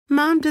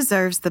Mom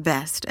deserves the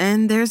best,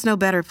 and there's no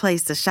better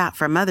place to shop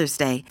for Mother's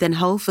Day than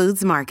Whole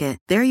Foods Market.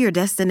 They're your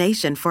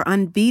destination for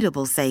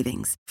unbeatable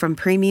savings, from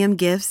premium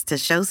gifts to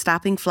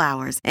show-stopping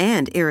flowers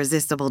and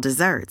irresistible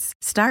desserts.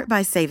 Start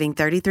by saving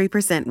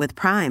 33% with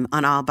Prime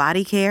on all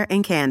body care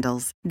and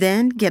candles.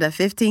 Then get a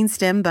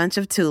 15-stem bunch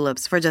of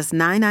tulips for just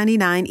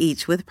 $9.99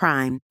 each with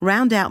Prime.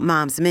 Round out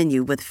Mom's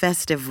menu with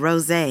festive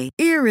rosé,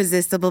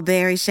 irresistible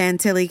berry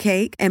chantilly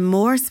cake, and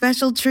more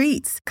special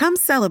treats. Come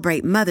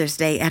celebrate Mother's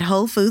Day at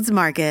Whole Foods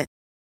Market.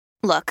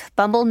 Look,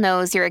 Bumble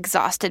knows you're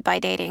exhausted by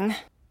dating.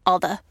 All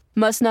the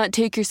must not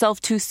take yourself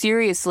too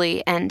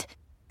seriously and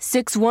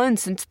 6'1"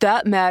 since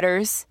that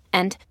matters.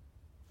 And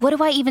what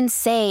do I even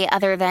say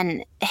other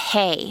than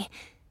hey?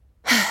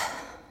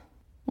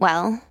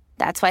 Well,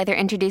 that's why they're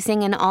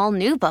introducing an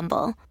all-new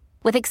Bumble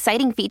with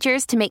exciting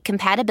features to make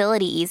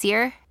compatibility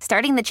easier,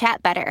 starting the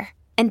chat better,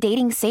 and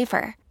dating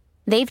safer.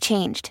 They've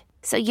changed,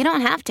 so you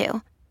don't have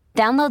to.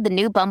 Download the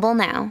new Bumble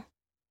now.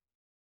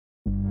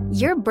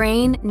 Your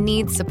brain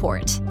needs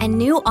support, and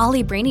new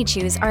Ollie Brainy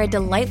Chews are a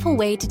delightful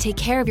way to take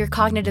care of your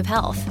cognitive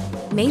health.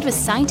 Made with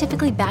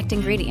scientifically backed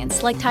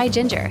ingredients like Thai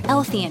ginger,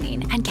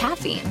 L-theanine, and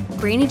caffeine,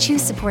 Brainy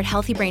Chews support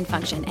healthy brain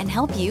function and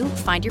help you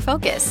find your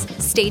focus,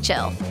 stay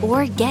chill,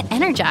 or get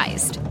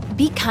energized.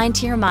 Be kind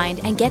to your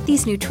mind and get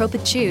these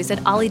nootropic chews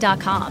at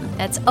ollie.com.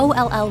 That's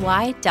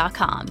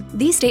OLLY.com.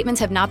 These statements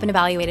have not been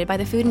evaluated by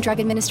the Food and Drug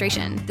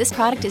Administration. This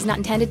product is not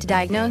intended to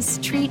diagnose,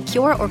 treat,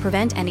 cure, or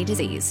prevent any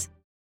disease.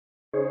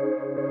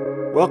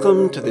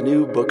 Welcome to the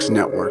New Books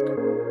Network.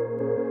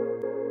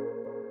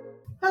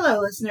 Hello,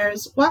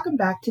 listeners. Welcome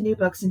back to New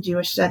Books in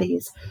Jewish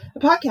Studies, a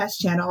podcast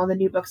channel on the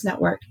New Books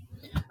Network.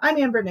 I'm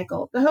Amber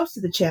Nickel, the host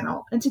of the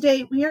channel, and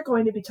today we are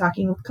going to be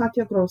talking with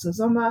Katya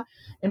Groza-Zoma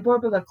and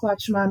Borbula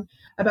Klotzman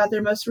about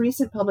their most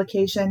recent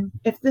publication,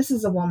 If This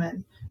Is a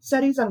Woman,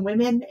 Studies on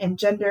Women and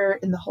Gender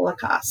in the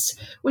Holocaust,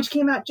 which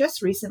came out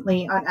just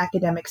recently on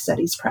Academic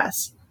Studies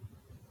Press.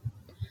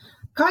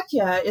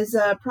 Katya is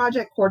a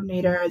project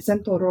coordinator at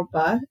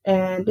Zentoropa,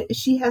 and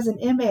she has an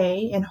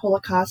MA in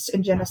Holocaust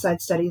and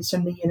Genocide Studies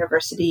from the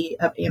University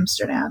of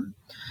Amsterdam.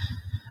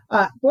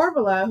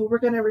 Borbula, who we're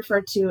going to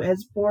refer to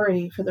as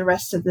Bori for the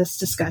rest of this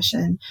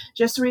discussion,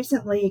 just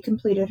recently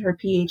completed her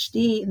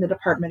PhD in the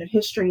Department of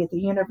History at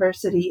the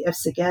University of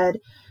Szeged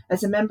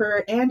as a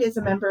member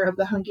of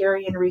the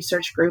Hungarian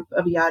research group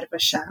of Yad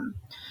Vashem.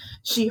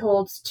 She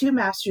holds 2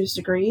 master's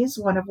degrees,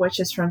 one of which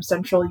is from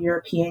Central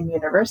European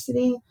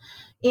University,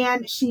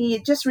 and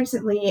she just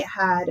recently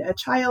had a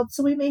child,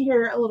 so we may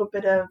hear a little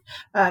bit of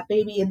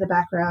baby in the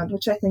background,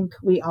 which I think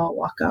we all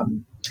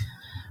welcome.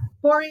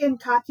 Bori and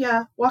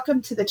Katya, welcome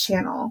to the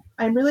channel.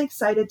 I'm really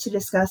excited to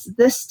discuss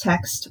this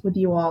text with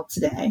you all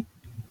today.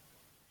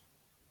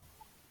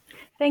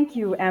 Thank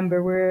you,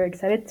 Amber. We're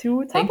excited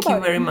to talk about it. Thank you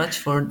very much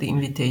for the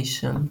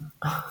invitation.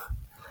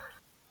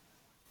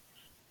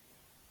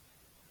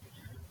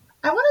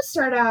 I want to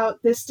start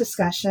out this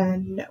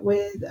discussion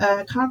with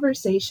a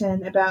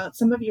conversation about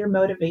some of your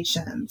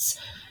motivations.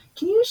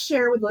 Can you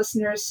share with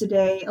listeners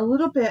today a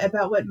little bit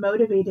about what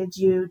motivated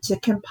you to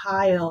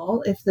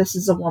compile If This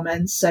Is a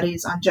Woman,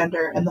 Studies on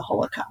Gender and the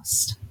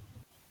Holocaust?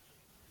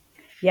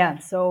 Yeah,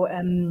 so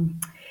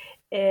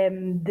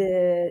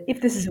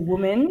If This Is a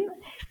Woman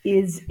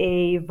is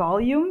a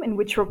volume in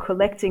which we're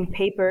collecting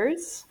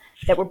papers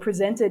that were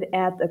presented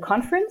at a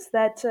conference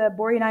that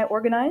Bori and I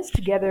organized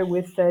together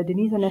with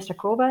Denisa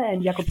Neshakova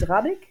and Jakob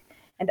Drabik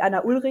and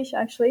Anna Ulrich,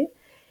 actually,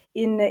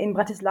 in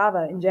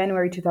Bratislava in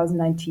January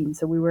 2019.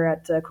 So we were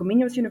at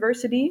Comenius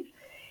University.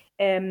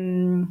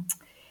 And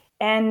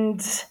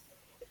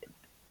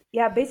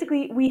yeah,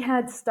 basically we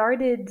had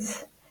started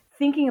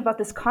thinking about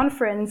this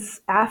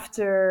conference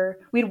after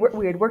we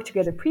had worked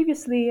together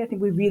previously. I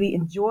think we really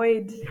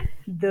enjoyed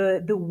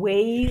the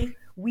way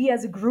we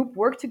as a group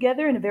work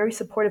together in a very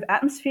supportive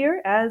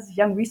atmosphere as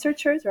young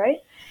researchers, right?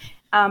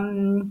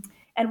 And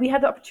we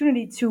had the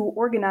opportunity to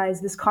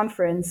organize this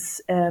conference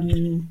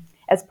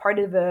as part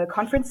of a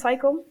conference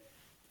cycle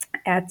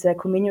at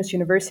Comenius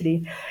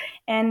University.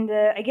 And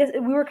I guess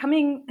we were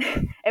coming,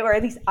 or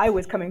at least I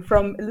was coming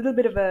from a little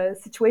bit of a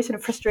situation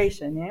of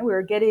frustration. Yeah?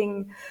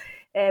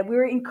 We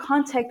were in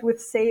contact with,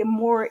 say,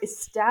 more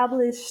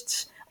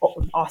established,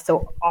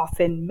 also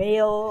often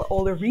male,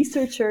 older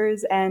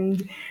researchers,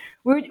 and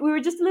we were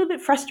just a little bit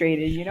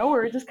frustrated, you know. We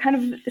were just kind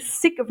of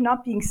sick of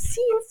not being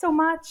seen so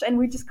much, and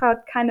we just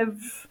got kind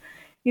of,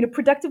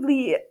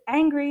 productively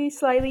angry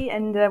slightly,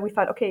 and we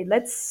thought, okay,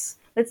 let's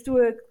do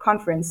a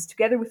conference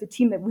together with a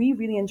team that we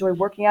really enjoy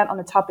working at on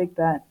a topic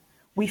that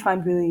we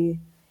find really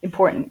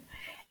important,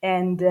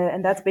 and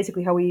that's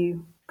basically how we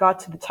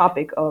got to the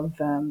topic of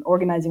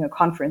organizing a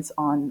conference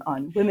on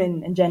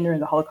women and gender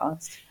in the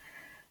Holocaust.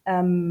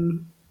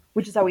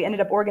 Which is how we ended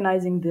up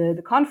organizing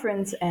the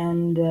conference,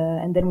 and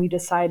then we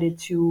decided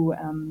to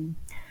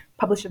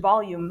publish a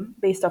volume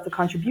based off the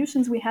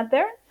contributions we had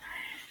there,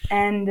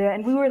 and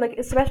we were like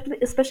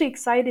especially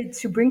excited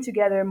to bring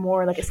together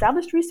more like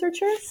established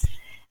researchers,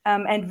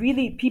 and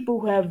really people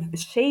who have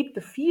shaped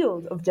the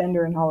field of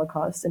gender in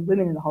Holocaust and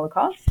women in the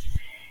Holocaust,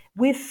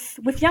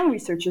 with young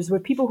researchers,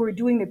 with people who are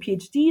doing their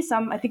PhD.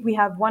 I think we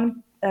have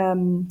one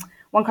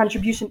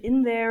contribution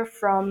in there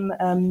from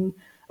a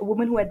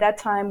woman who at that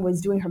time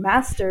was doing her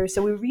master.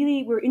 So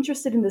we're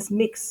interested in this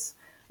mix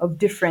of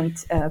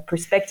different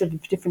perspectives,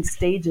 of different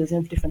stages,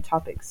 and of different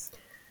topics.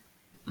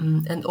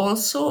 And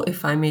also,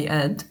 if I may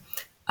add,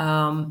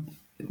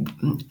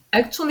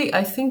 actually,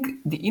 I think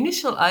the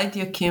initial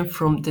idea came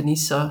from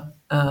Denisa.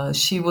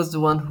 She was the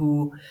one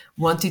who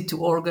wanted to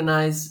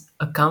organize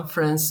a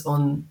conference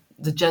on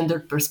the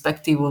gendered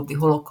perspective of the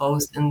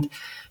Holocaust, and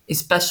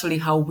especially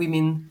how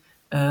women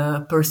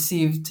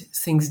perceived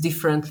things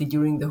differently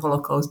during the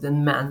Holocaust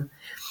than men.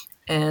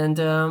 And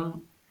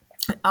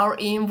our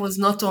aim was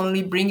not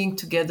only bringing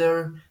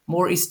together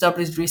more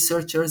established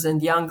researchers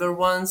and younger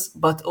ones,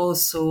 but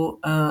also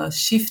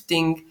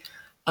shifting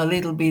a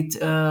little bit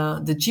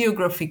the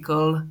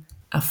geographical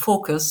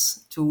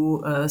focus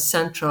to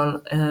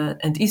Central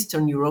and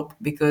Eastern Europe,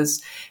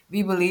 because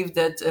we believe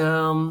that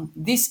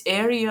this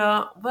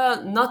area,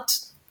 well, not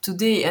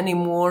today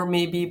anymore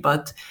maybe,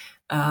 but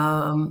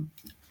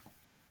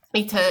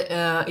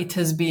it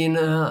has been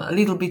a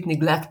little bit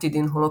neglected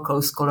in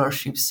Holocaust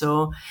scholarship.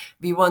 So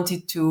we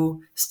wanted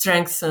to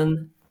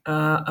strengthen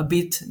a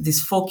bit this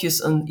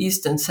focus on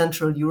East and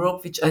Central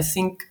Europe, which I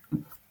think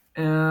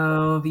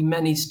we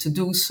managed to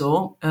do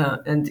so.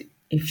 And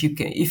if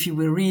you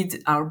will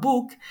read our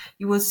book,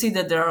 you will see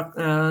that there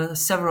are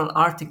several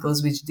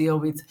articles which deal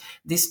with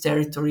this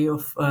territory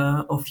of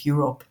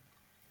Europe.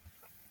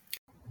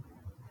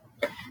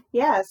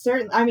 Yeah,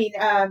 certainly. I mean,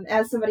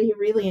 as somebody who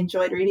really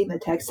enjoyed reading the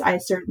text, I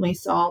certainly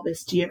saw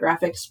this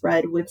geographic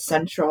spread with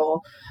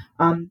Central,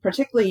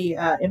 particularly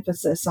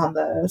emphasis on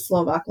the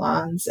Slovak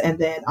lands, and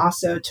then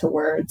also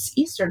towards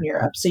Eastern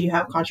Europe. So you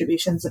have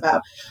contributions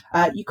about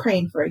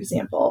Ukraine, for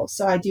example.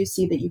 So I do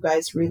see that you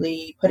guys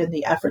really put in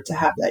the effort to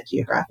have that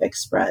geographic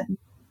spread.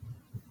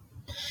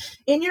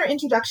 In your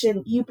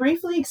introduction, you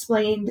briefly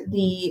explained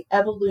the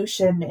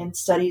evolution in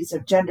studies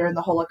of gender in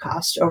the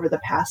Holocaust over the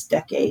past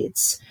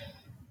decades.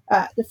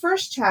 The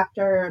first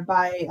chapter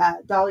by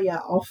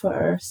Dalia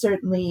Ofer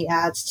certainly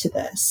adds to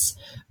this.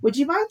 Would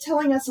you mind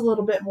telling us a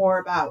little bit more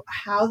about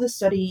how the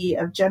study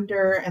of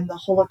gender and the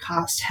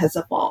Holocaust has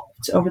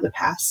evolved over the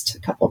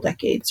past couple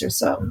decades or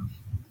so?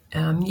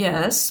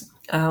 Yes.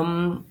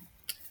 I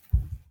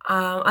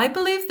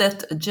believe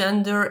that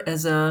gender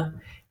as a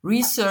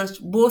research,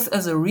 both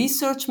as a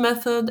research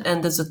method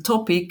and as a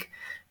topic,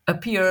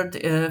 appeared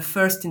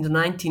first in the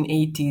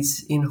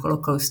 1980s in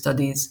Holocaust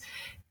studies.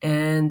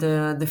 And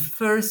the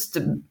first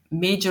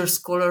major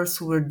scholars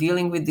who were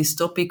dealing with this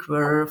topic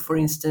were, for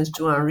instance,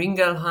 Joan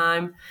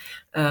Ringelheim,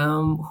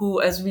 who,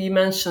 as we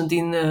mentioned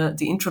in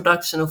the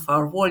introduction of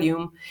our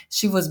volume,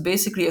 she was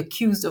basically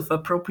accused of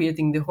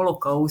appropriating the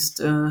Holocaust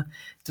to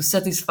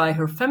satisfy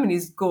her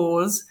feminist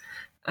goals.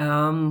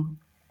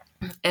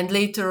 And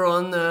later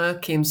on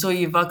came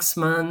Zoe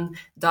Waxman,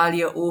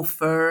 Dalia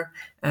Ofer,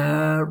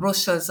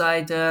 Rochelle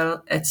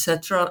Seidel,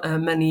 etc.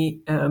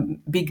 Many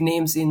big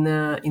names in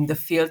the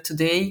field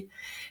today,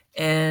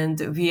 and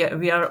we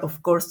are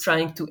of course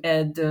trying to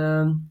add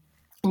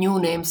new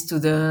names to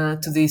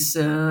this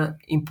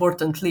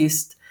important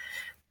list.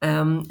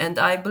 And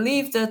I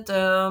believe that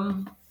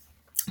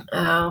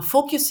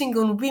focusing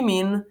on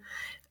women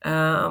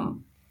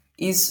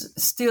is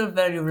still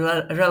very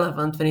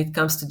relevant when it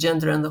comes to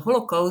gender and the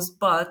Holocaust,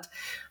 but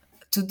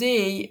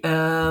today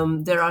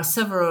there are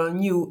several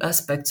new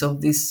aspects of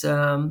this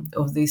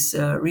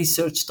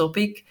research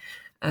topic,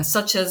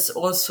 such as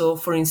also,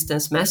 for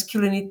instance,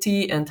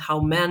 masculinity and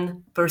how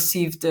men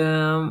perceived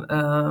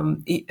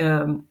the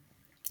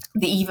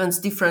events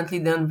differently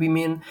than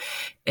women,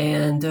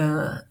 and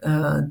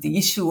the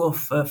issue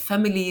of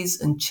families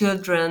and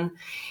children.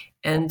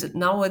 And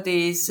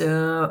nowadays,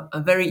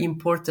 a very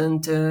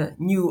important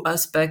new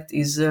aspect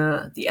is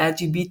the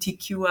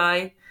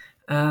LGBTQI,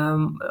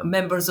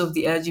 members of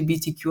the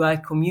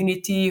LGBTQI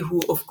community,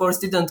 who of course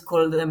didn't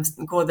call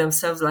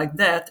themselves like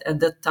that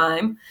at that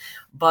time,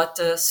 but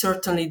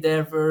certainly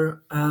there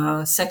were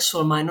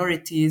sexual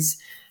minorities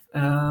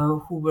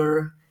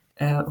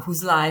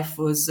whose life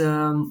was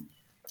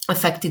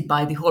affected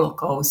by the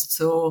Holocaust.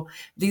 So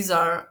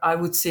I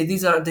would say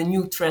these are the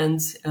new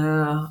trends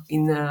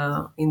in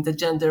the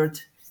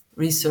gendered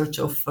research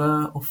of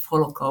the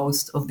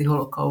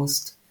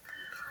Holocaust.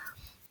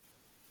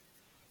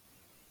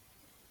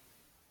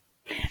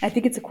 I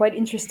think it's a quite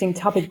interesting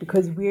topic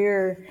because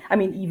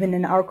even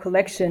in our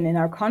collection, in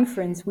our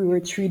conference, we were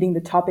treating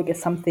the topic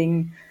as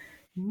something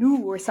new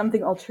or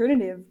something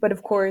alternative. But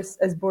of course,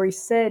 as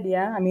Boris said,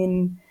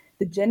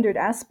 the gendered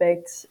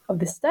aspect of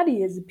the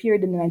study has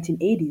appeared in the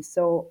 1980s.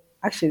 So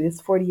actually, it's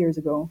 40 years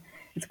ago.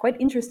 It's quite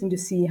interesting to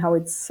see how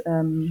it's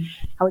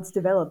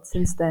developed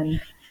since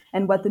then,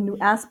 and what the new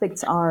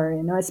aspects are.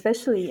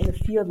 Especially in a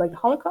field like the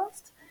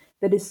Holocaust,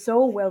 that is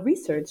so well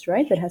researched,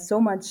 right? That has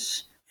so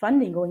much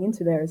funding going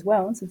into there as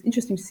well. So it's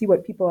interesting to see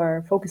what people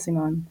are focusing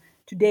on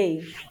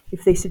today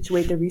if they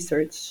situate their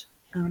research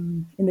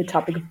in the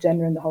topic of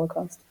gender and the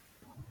Holocaust.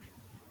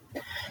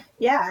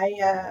 Yeah,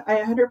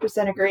 I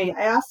 100% agree.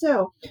 I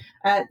also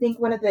think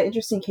one of the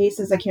interesting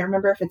cases, I can't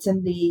remember if it's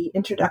in the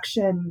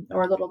introduction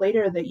or a little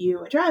later that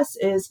you address,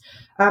 is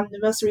the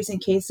most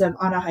recent case of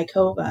Anna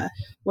Haikova,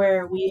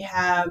 where we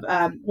have,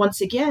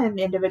 once again,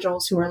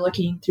 individuals who are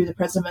looking through the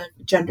prism of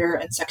gender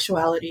and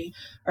sexuality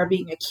are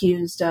being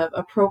accused of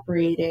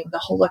appropriating the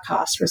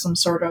Holocaust for some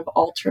sort of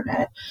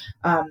alternate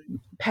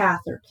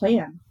path or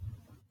plan,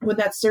 when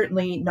that's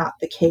certainly not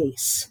the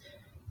case.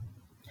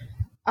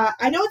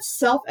 I know it's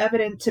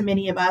self-evident to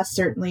many of us,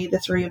 certainly the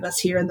three of us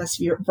here in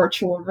this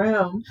virtual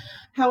room.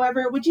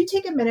 However, would you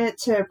take a minute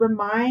to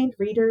remind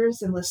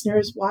readers and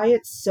listeners why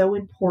it's so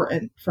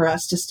important for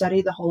us to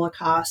study the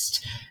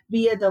Holocaust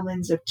via the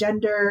lens of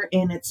gender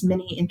and its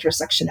many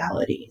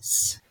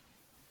intersectionalities?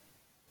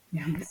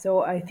 Yeah,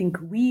 so I think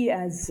we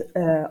as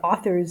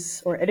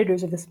authors or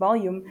editors of this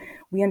volume,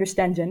 we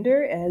understand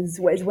gender as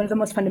one of the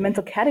most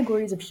fundamental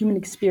categories of human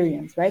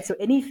experience, right? So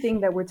anything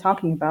that we're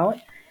talking about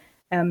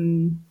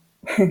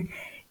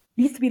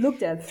needs to be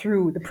looked at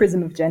through the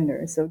prism of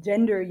gender. So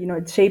gender,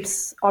 it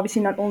shapes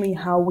obviously not only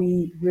how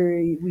we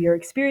are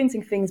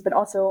experiencing things, but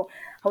also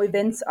how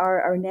events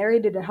are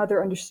narrated and how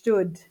they're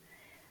understood.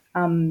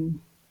 And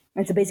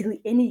so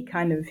basically any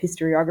kind of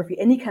historiography,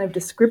 any kind of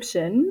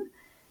description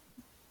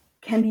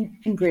can be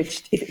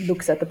enriched if it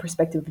looks at the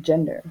perspective of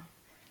gender.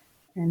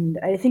 And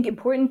I think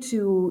important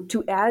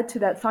to add to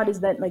that thought is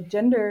that like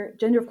gender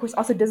of course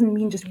also doesn't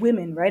mean just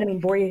women, right? I mean,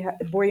 Bori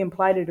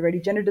implied it already.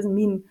 Gender doesn't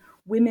mean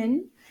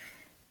women.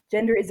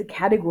 Gender is a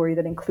category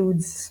that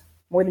includes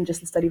more than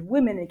just the study of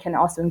women. It can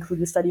also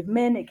include the study of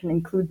men. It can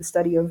include the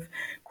study of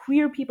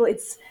queer people.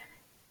 It's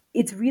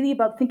really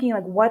about thinking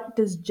like, what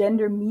does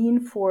gender mean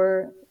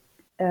for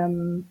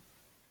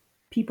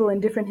people in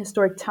different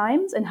historic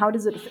times, and how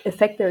does it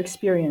affect their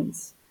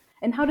experience?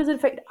 And how does it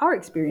affect our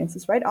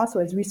experiences, right? Also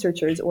as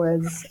researchers or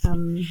as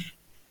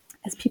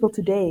people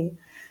today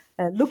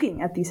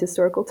looking at these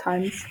historical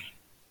times.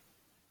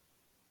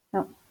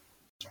 No.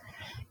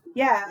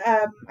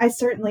 Yeah, I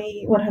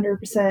certainly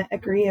 100%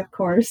 agree, of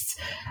course.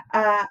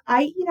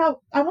 I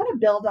want to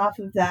build off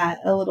of that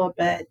a little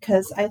bit,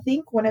 because I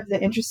think one of the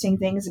interesting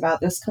things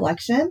about this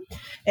collection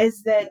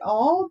is that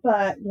all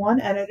but one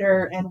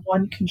editor and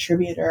one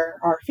contributor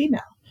are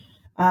female.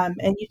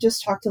 And you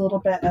just talked a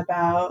little bit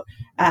about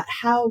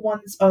how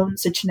one's own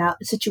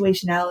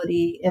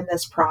situationality in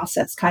this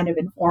process kind of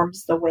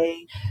informs the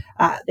way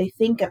they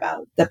think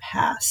about the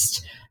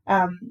past.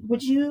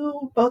 Would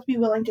you both be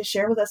willing to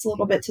share with us a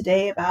little bit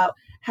today about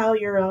how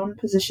your own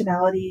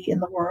positionality in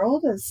the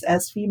world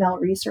as female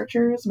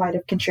researchers might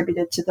have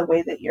contributed to the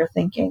way that you're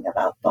thinking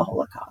about the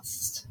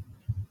Holocaust?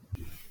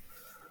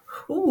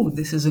 Oh,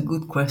 this is a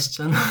good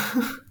question.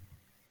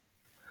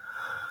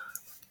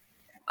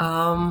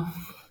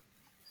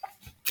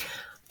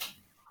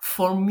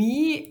 For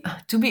me,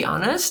 to be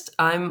honest,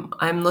 I'm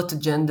not a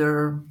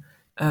gender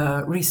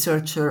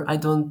researcher. I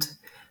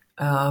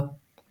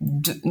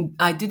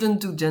didn't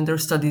do gender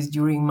studies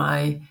during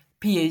my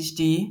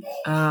PhD.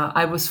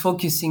 I was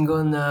focusing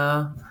on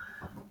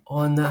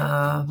the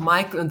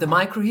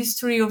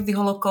microhistory of the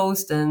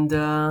Holocaust and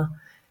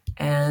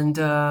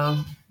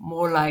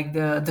more like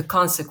the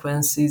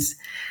consequences.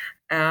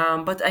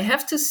 But I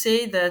have to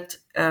say that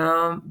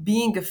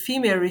being a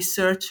female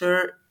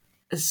researcher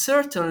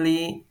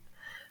certainly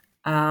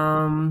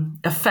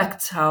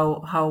affects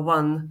how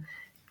one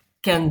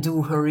can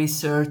do her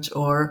research,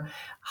 or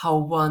how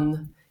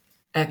one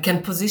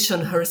can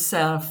position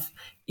herself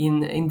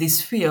in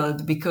this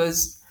field,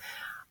 because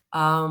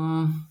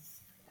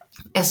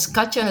as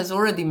Katja has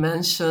already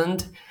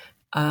mentioned,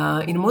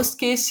 in most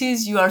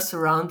cases you are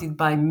surrounded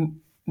by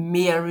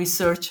male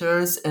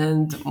researchers,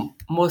 and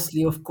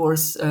mostly, of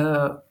course,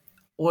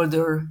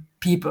 older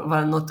people,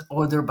 well, not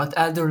older, but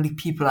elderly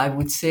people, I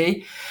would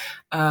say,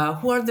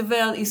 who are the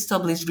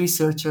well-established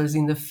researchers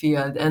in the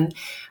field. And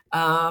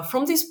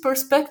from this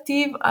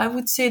perspective, I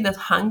would say that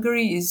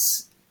Hungary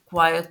is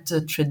quite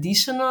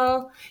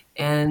traditional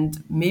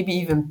and maybe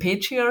even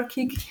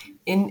patriarchic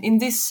in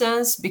this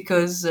sense,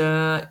 because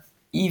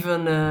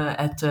even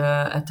at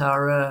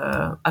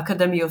our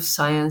Academy of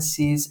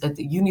Sciences, at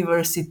the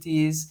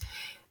universities,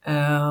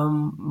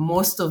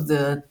 most of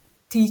the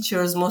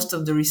teachers, most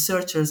of the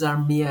researchers are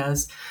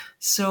males.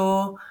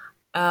 So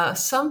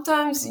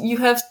sometimes you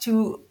have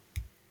to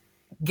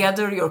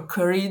gather your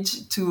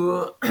courage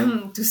to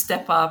to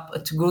step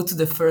up, to go to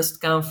the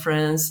first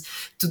conference,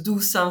 to do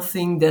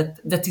something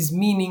that is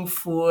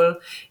meaningful,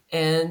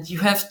 and you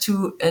have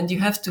to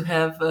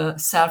have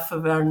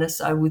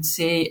self-awareness, I would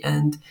say,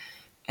 and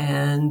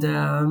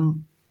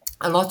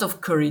a lot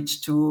of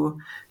courage to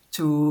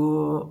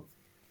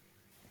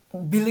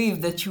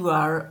believe that you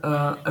are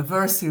a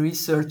worthy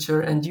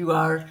researcher, and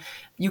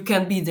you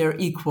can be their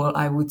equal,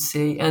 I would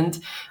say.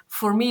 And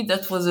for me,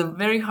 that was a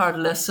very hard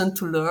lesson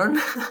to learn.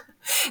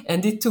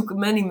 And it took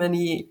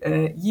many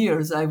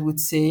years, I would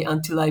say,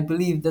 until I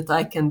believed that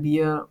I can be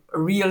a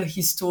real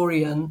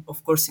historian,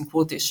 of course, in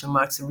quotation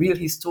marks, a real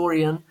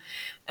historian,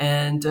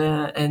 and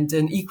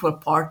an equal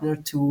partner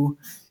to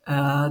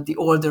the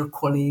older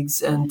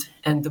colleagues and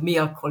the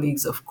male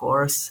colleagues, of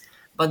course.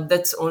 but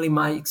that's only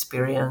my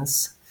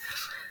experience.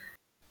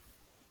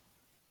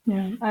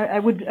 Yeah, I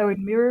would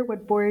mirror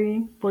what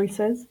Bori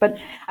says, but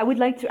I would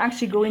like to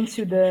actually go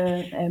into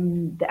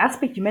the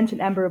aspect you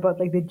mentioned, Amber, about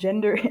like the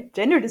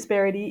gender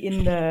disparity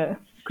in the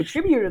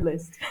contributor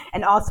list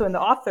and also in the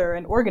author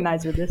and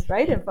organizer list,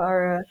 right, of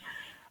our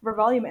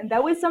volume. And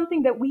that was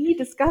something that we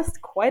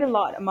discussed quite a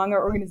lot among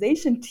our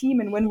organization team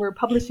and when we're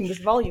publishing this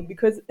volume,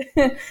 because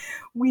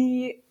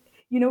we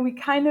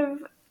kind of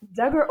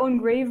dug our own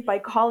grave by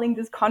calling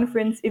this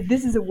conference If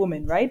This Is a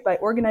Woman, right? By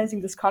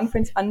organizing this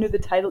conference under the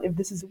title If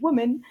This Is a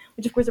Woman,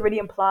 which of course already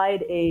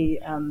implied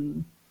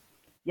an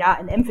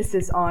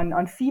emphasis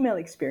on female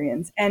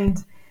experience. And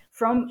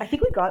I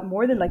think we got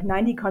more than like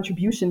 90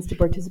 contributions to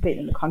participate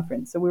in the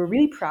conference. So we were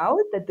really proud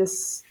that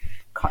this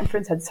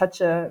conference had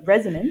such a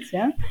resonance,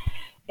 yeah.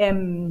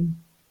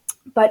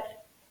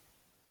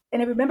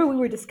 And I remember we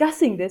were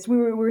discussing this. We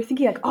were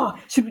thinking like,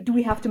 do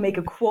we have to make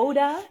a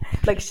quota?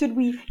 Like, should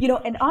we,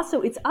 and also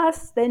it's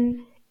us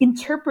then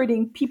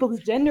interpreting people's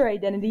gender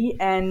identity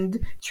and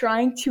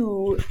trying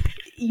to,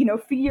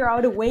 figure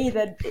out a way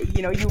that,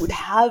 you would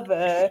have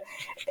an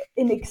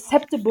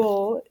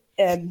acceptable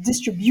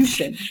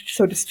distribution,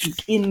 so to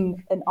speak,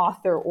 in an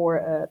author or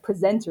a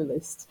presenter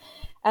list.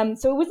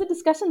 So it was a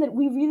discussion that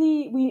we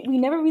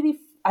never really,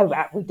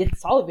 we did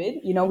solve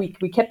it.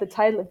 We kept the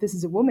title If This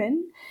Is a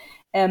Woman.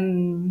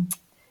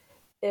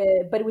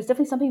 But it was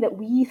definitely something that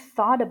we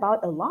thought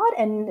about a lot,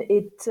 and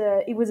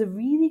it was a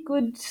really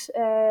good.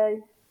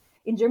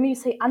 In Germany, you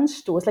say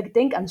Anstoß, like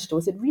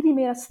Denkanstoß. It really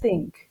made us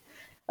think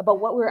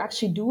about what we're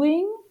actually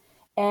doing,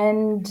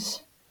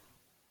 and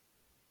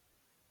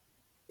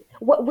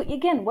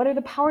what are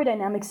the power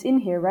dynamics in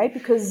here, right?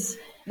 Because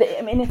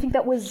I think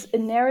that was a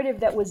narrative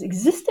that was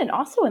existent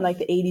also in like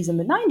the 80s and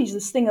the 90s.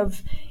 This thing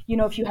of,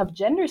 if you have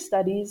gender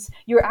studies,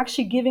 you're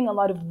actually giving a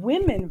lot of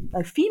women,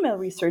 like female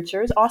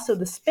researchers, also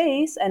the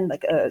space and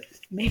like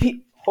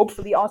maybe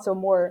hopefully also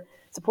more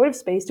supportive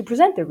space to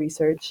present their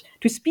research,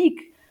 to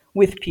speak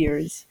with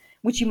peers,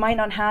 which you might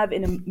not have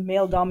in a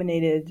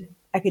male-dominated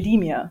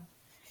academia.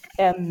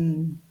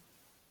 So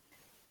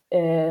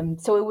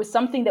it was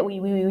something that we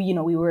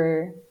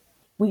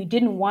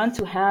didn't want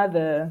to have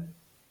a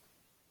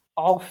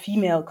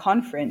all-female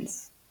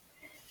conference,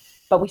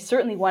 but we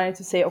certainly wanted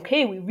to say,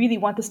 okay, we really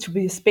want this to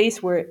be a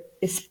space where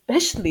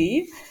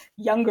especially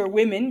younger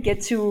women get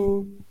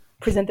to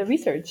present their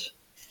research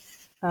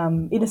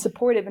in a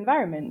supportive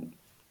environment.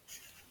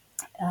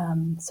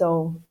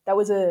 So that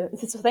was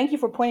so thank you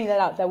for pointing that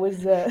out. That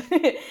was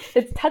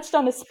it touched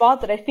on a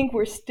spot that I think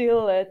we're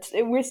still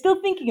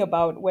thinking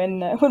about when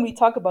we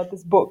talk about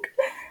this book,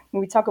 when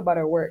we talk about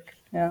our work.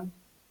 Yeah.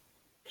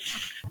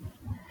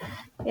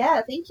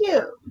 Yeah, thank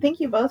you. Thank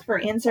you both for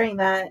answering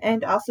that,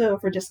 and also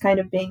for just kind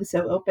of being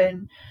so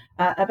open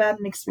about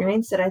an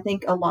experience that I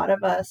think a lot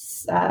of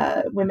us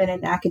women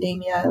in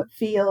academia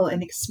feel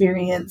and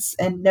experience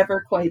and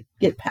never quite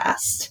get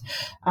past.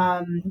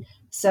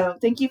 So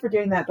thank you for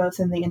doing that both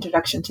in the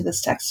introduction to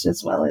this text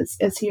as well as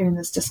here in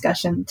this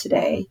discussion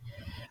today.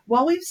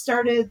 While we've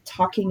started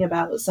talking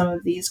about some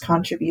of these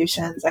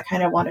contributions, I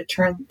kind of want to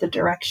turn the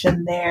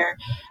direction there.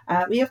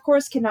 We, of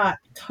course, cannot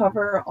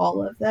cover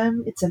all of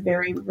them. It's a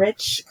very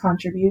rich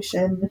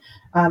contribution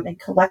and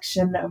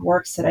collection of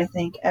works that I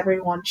think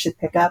everyone should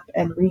pick up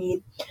and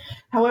read.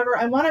 However,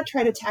 I want to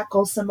try to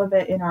tackle some of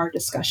it in our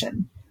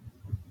discussion.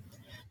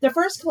 The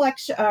first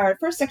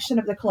section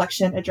of the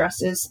collection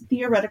addresses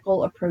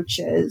theoretical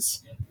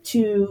approaches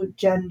to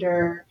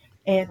gender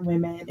and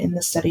women in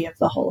the study of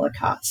the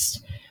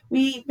Holocaust.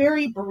 We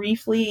very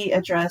briefly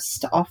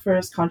addressed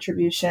Offer's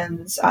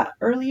contributions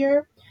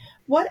earlier.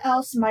 What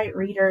else might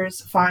readers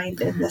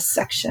find in this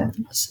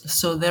section?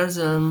 So there's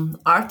an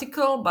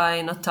article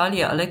by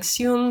Natalia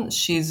Alexiun.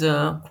 She's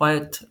a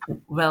quite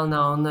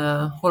well-known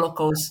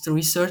Holocaust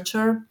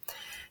researcher.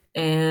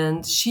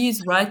 And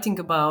she's writing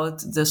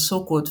about the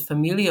so-called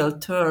familial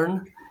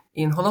turn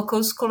in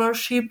Holocaust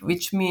scholarship,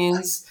 which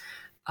means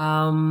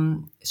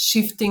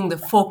shifting the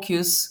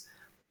focus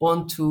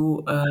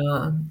onto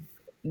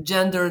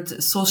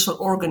gendered social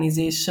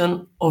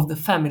organization of the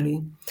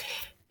family.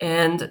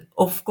 And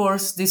of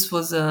course, this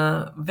was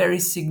a very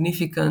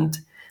significant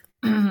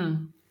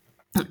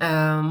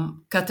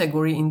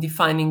category in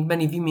defining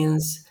many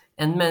women's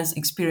and men's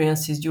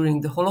experiences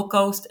during the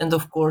Holocaust, and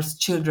of course,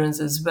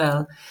 children's as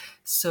well.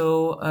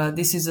 So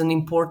this is an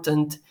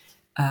important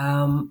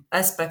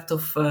aspect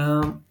of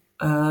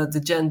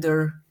the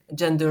gendered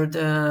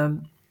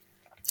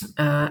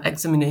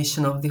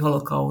examination of the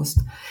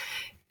Holocaust.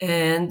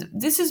 And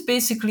this is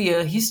basically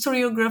a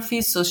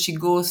historiography. So she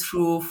goes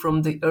through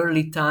from the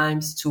early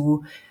times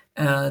to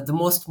the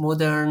most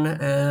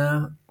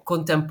modern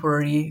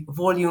contemporary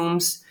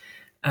volumes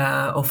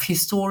of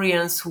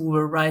historians who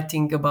were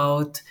writing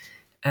about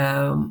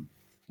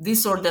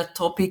this or that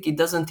topic. It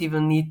doesn't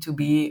even need to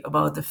be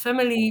about the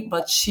family,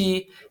 but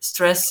she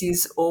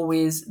stresses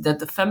always that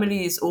the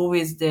family is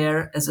always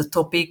there as a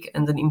topic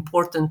and an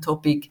important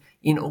topic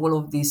in all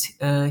of these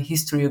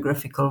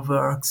historiographical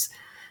works.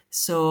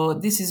 So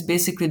this is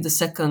basically the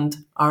second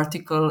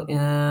article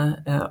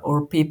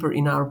or paper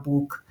in our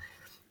book.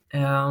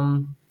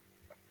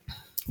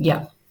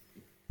 Yeah,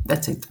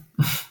 that's it.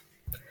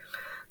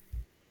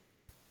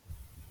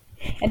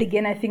 And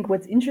again, I think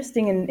what's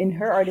interesting in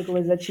her article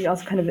is that she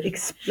also kind of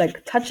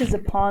touches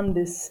upon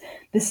this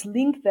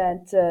link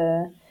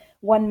that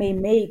one may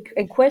make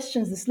and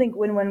questions this link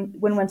when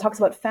one talks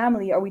about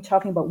family. Are we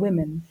talking about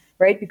women,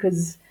 right?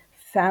 Because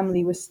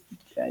family was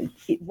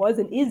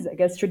and is, I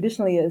guess,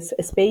 traditionally a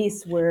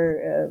space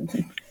where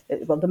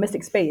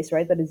domestic space,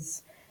 right? That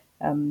is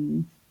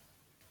in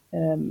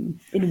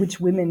which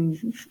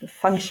women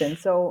function,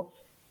 so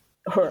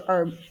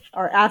or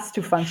are asked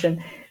to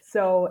function.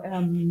 So.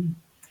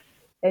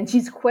 And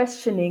she's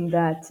questioning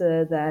that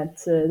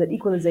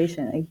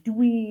equalization. Like, do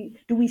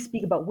we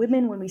speak about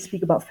women when we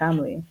speak about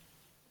family,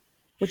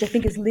 which I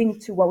think is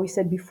linked to what we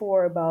said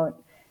before about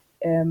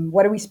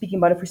what are we speaking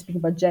about? If we're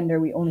speaking about gender,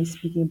 are we only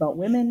speaking about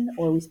women,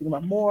 or are we speaking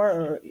about more?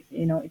 Or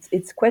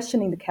it's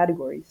questioning the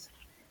categories.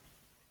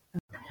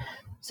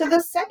 So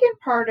the second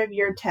part of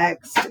your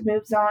text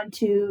moves on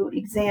to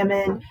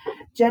examine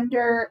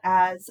gender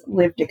as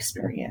lived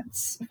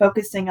experience,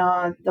 focusing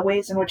on the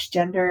ways in which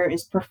gender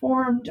is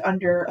performed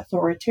under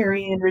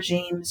authoritarian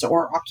regimes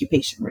or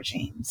occupation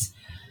regimes.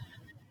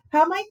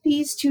 How might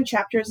these two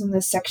chapters in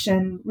this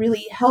section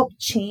really help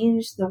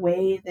change the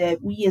way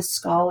that we as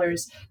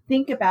scholars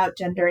think about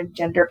gender and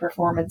gender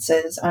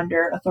performances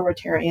under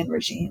authoritarian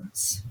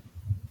regimes?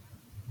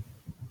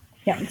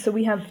 Yeah, so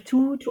we have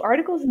two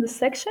articles in this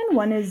section.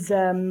 One is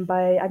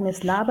by Agnes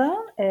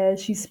Laber.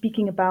 She's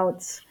speaking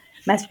about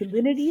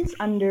masculinities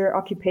under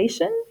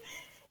occupation.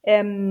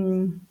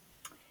 And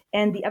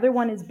the other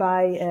one is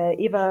by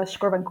Eva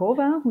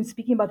Škorvankova, who's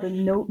speaking about the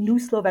new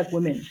Slovak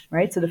women,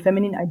 right? So the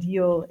feminine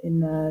ideal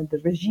in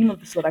the regime of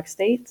the Slovak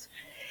state.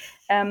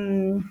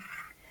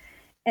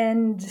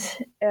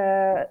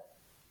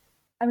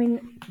 I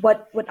mean,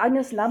 what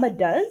Agnes Laber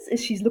does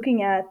is she's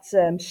looking at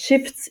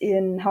shifts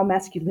in how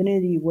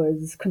masculinity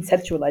was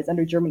conceptualized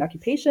under German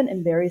occupation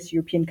in various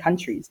European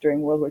countries during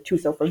World War II.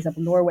 So, for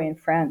example, Norway and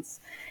France.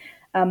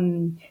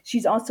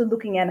 She's also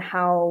looking at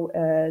how,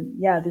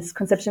 this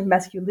conception of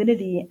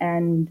masculinity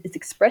and its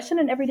expression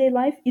in everyday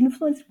life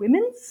influenced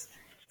women's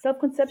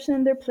self-conception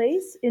and their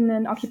place in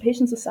an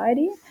occupation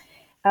society.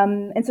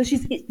 And so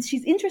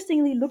she's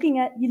interestingly looking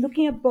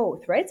at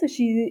both, right? So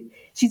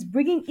she's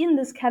bringing in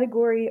this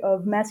category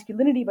of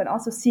masculinity, but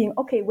also seeing,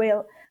 okay,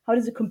 well, how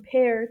does it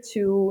compare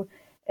to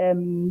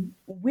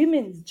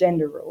women's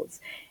gender roles?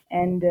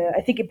 And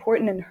I think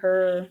important in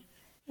her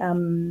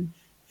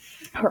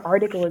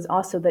article is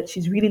also that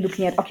she's really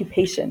looking at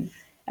occupation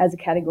as a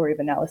category of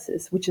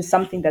analysis, which is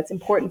something that's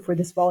important for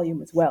this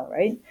volume as well,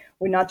 right?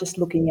 We're not just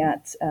looking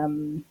at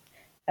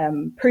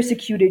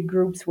persecuted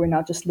groups. We're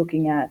not just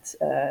looking at,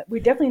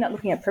 we're definitely not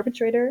looking at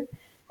perpetrator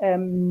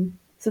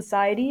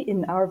society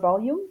in our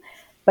volume,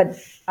 but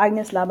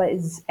Agnes Laber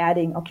is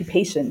adding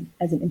occupation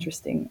as an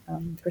interesting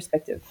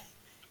perspective.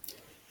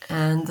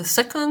 And the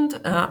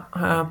second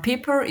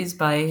paper is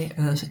by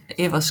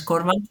Eva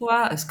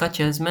Škorvankova, as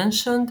Katja has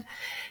mentioned.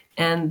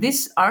 And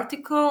this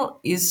article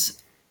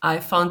I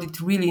found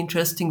it really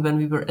interesting when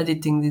we were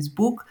editing this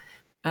book,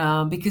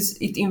 because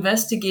it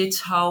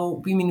investigates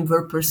how women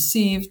were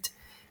perceived.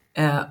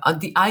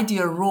 The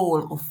ideal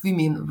role of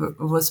women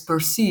was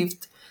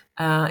perceived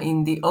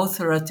in the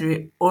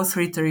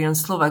authoritarian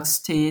Slovak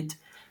state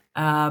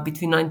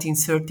between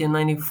 1930 and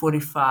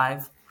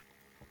 1945.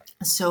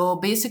 So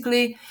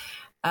basically,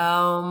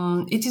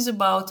 it is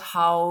about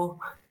how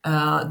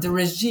the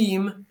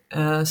regime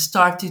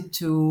started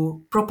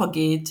to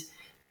propagate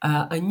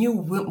a new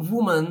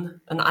woman,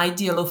 an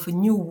ideal of a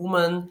new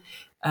woman,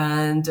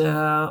 and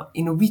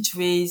in which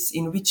ways,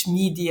 in which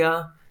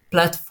media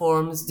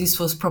platforms this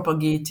was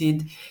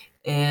propagated.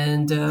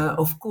 And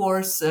of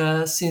course,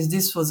 since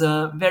this was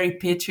a very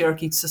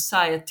patriarchic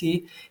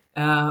society,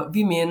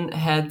 women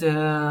had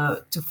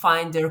to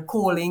find their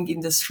calling in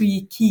the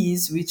three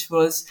keys, which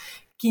was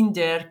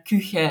Kinder,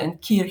 Küche,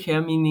 and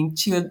Kirche, meaning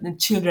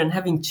children,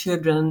 having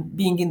children,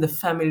 being in the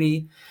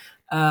family,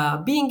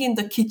 being in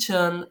the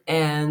kitchen,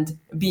 and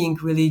being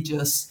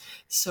religious.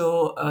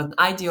 So an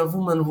ideal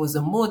woman was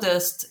a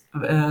modest,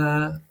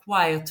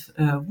 quiet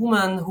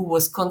woman who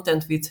was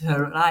content with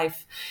her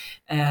life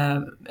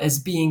as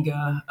being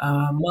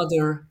a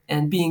mother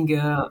and being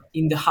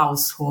in the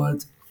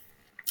household.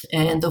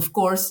 And of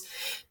course,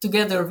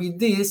 together with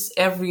this,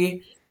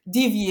 every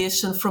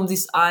deviation from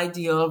this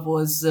ideal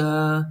was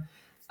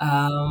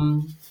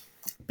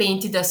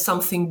painted as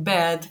something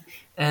bad.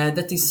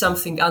 That is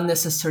something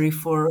unnecessary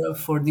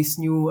for this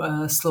new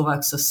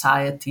Slovak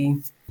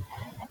society.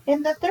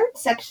 In the third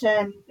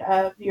section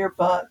of your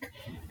book,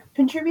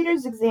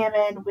 contributors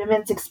examine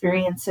women's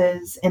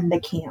experiences in the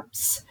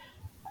camps.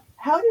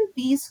 How do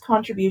these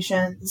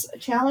contributions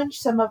challenge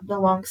some of the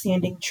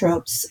longstanding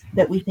tropes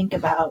that we think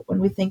about when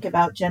we think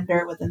about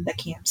gender within the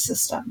camp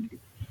system?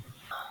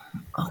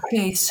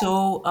 Okay,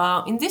 so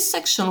in this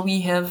section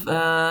we have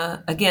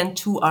again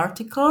two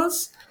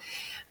articles.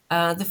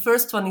 The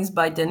first one is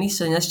by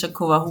Denisa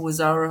Neshchakova, who is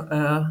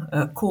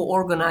our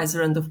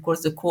co-organizer and, of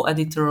course, the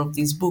co-editor of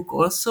this book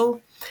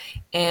also.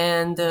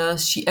 And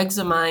she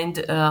examined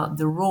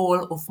the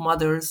role of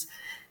mothers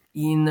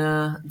in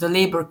the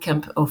labor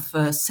camp of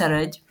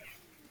Serej,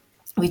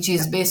 which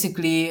is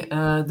basically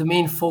the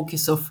main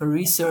focus of her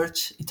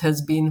research. It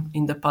has been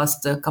in the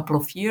past couple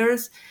of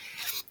years.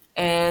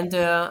 And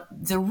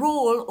the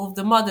role of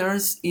the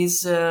mothers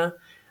is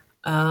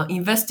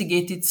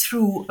investigated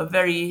through a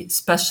very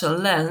special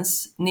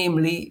lens,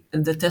 namely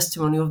the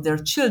testimony of their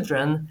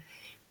children.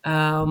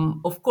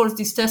 Of course,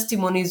 these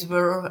testimonies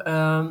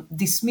were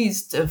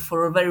dismissed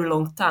for a very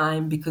long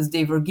time because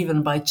they were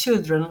given by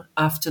children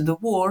after the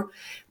war.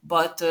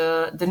 But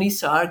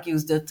Denisa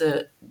argues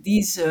that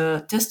these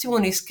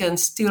testimonies can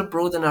still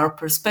broaden our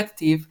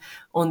perspective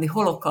on the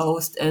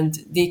Holocaust, and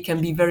they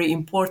can be very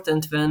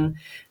important when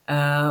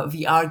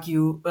we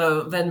argue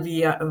when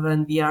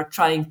we are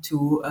trying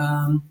to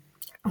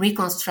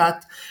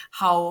reconstruct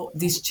how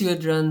these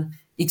children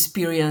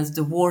experienced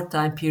the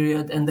wartime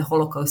period and the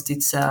Holocaust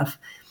itself.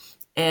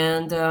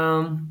 And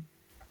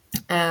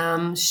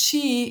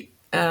she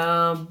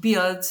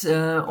builds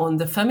on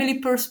the family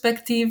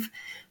perspective,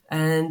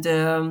 and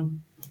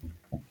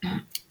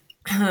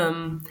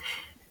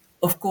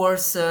of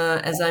course,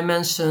 as I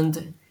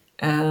mentioned,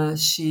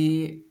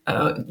 she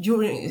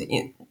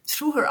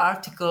through her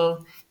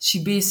article,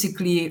 she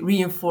basically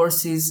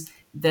reinforces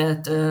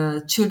that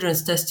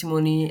children's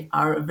testimony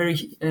are a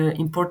very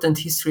important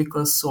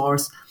historical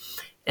source.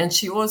 And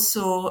she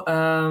also,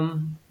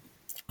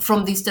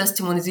 from these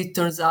testimonies, it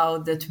turns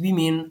out that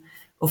women,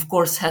 of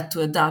course, had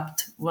to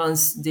adapt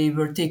once they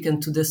were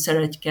taken to the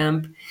Serej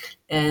camp,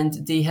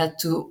 and they had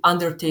to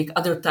undertake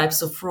other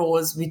types of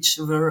roles which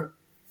were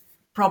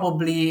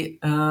probably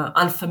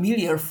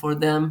unfamiliar for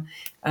them.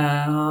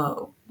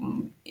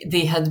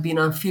 They had been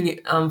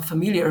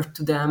unfamiliar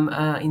to them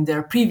in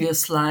their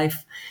previous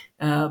life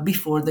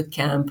before the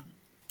camp.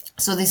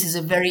 So this is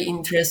a very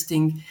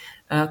interesting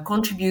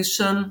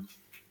contribution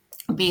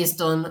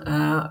based on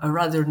a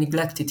rather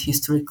neglected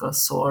historical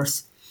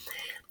source.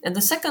 And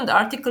the second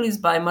article is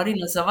by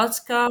Marina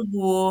Zavadska,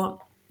 who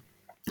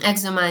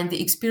examined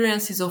the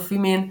experiences of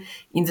women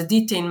in the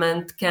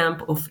detainment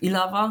camp of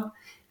Ilava.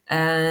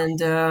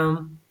 And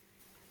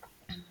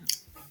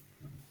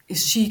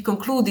she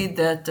concluded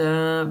that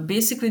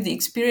basically the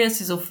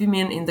experiences of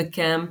women in the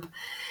camp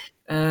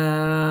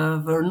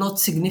were not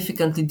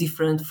significantly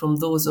different from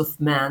those of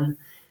men.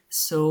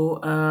 So,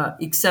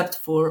 except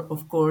for,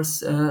 of course,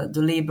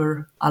 the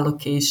labor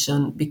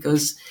allocation,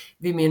 because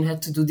women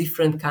had to do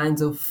different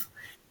kinds of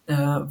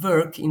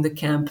work in the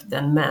camp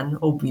than men,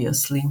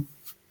 obviously.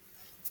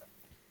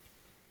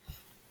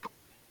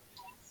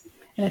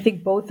 And I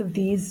think both of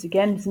these,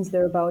 again, since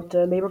they're about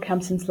labor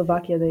camps in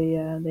Slovakia, they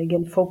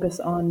again focus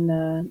on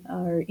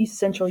our East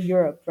Central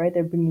Europe, right?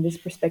 They're bringing this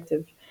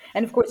perspective.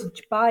 And of course,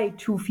 by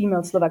two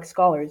female Slovak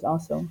scholars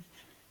also.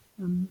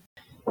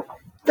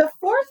 The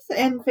fourth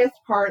and fifth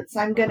parts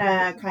I'm going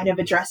to kind of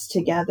address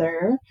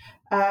together,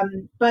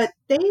 but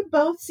they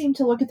both seem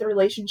to look at the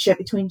relationship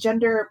between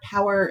gender,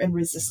 power, and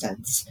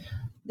resistance.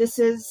 This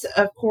is,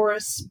 of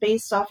course,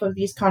 based off of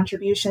these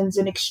contributions,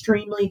 an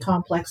extremely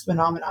complex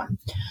phenomenon.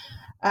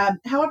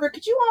 However,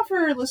 could you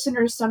offer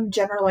listeners some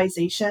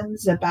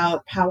generalizations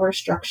about power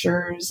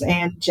structures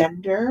and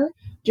gender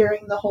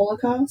during the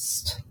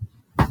Holocaust?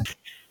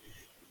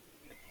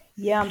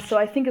 Yeah, so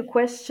I think a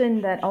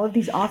question that all of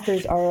these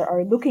authors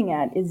are looking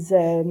at is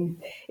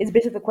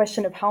basically the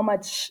question of how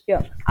much,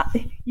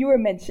 you were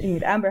mentioning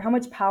it, Amber, how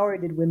much power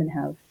did women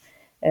have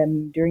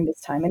during this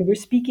time? And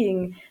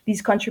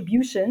these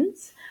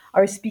contributions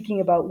are speaking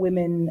about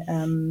women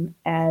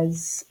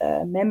as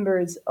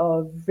members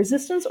of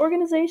resistance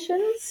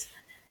organizations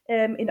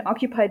in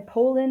occupied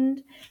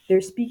Poland. They're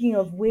speaking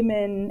of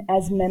women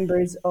as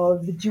members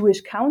of the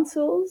Jewish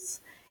councils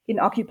in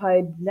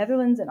occupied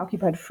Netherlands and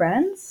occupied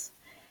France.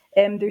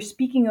 They're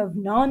speaking of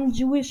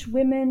non-Jewish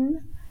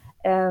women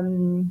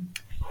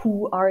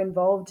who are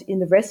involved in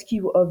the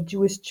rescue of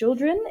Jewish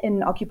children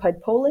in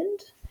occupied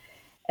Poland.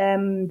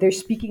 They're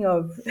speaking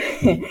of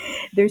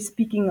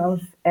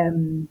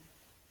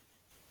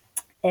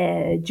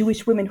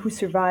Jewish women who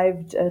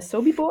survived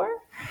Sobibor,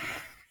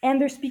 and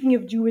they're speaking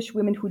of Jewish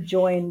women who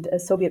joined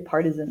Soviet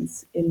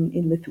partisans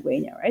in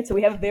Lithuania. Right, so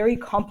we have very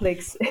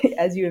complex,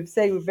 as you have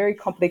said, very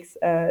complex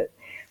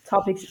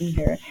topics in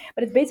here.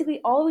 But it's basically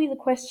always a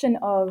question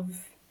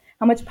of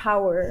how much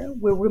power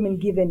were women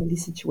given in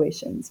these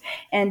situations.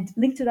 And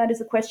linked to that is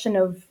a question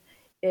of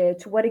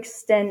to what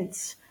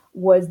extent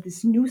was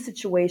this new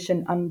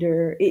situation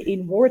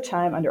in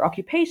wartime, under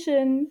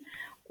occupation,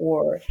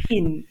 or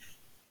in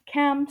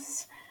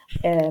camps,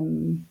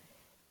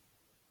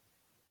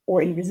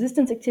 or in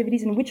resistance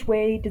activities. In which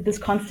way did this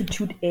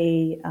constitute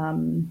a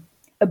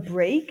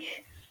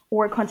break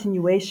or a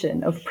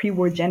continuation of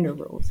pre-war gender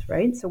roles,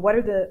 right? So what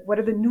are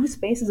the new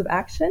spaces of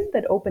action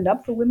that opened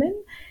up for women,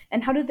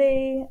 and how did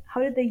they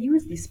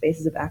use these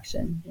spaces of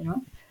action?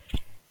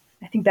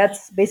 I think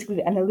that's basically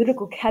the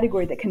analytical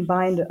category that can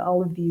bind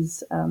all of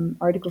these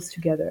articles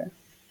together.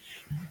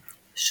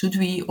 should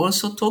we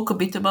also talk a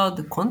bit about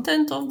the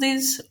content of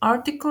these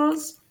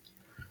articles?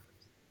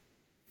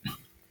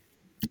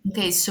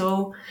 Okay,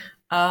 so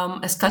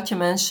as Katja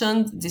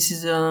mentioned, this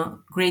is a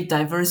great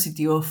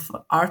diversity of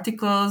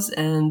articles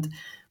and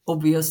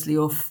obviously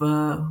of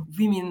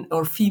women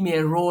or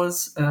female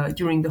roles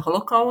during the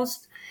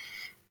Holocaust.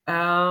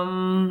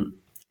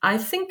 I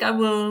think I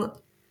will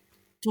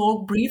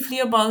talk briefly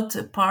about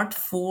part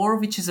 4,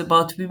 which is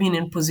about women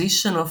in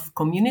position of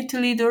community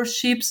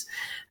leaderships.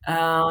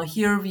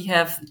 Here we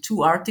have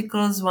 2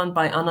 articles, one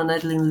by Anna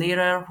Nedlin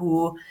Lehrer,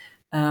 who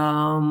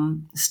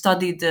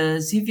studied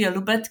Zivia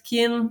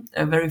Lubetkin,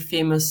 a very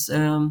famous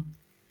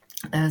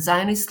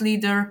Zionist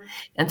leader,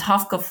 and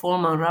Hafka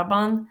Folman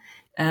Rabban,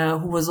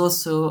 who was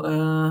also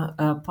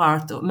a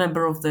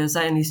member of the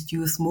Zionist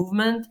youth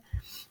movement.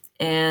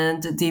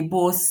 And they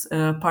both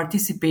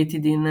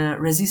participated in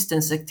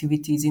resistance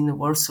activities in the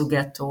Warsaw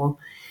Ghetto.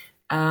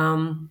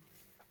 And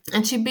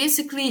she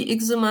basically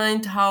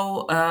examined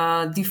how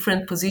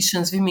different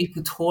positions women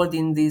could hold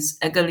in these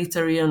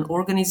egalitarian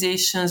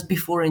organizations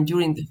before and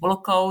during the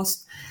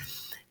Holocaust.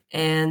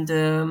 And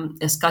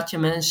as Katja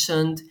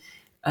mentioned,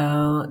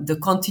 the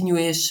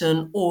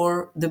continuation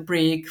or the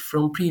break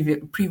from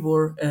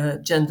pre-war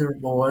gender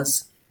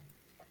roles.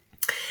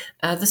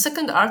 The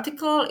second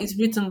article is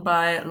written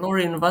by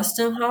Lauren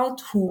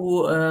Westenhout,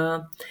 who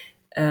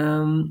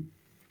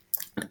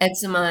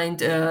examined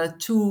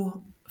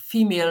 2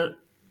 female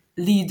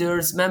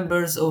leaders,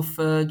 members of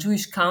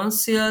Jewish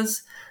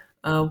councils,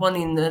 one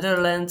in the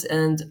Netherlands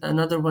and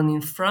another one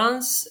in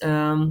France,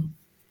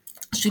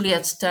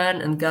 Juliette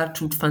Stern and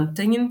Gertrude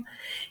Fontaine,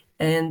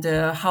 and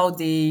how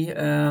they,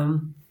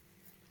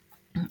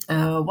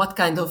 what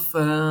kind of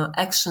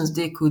actions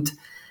they could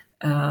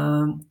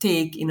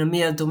take in a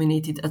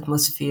male-dominated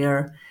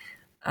atmosphere.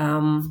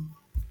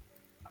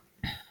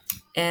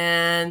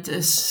 And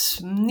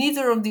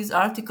neither of these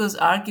articles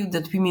argued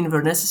that women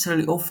were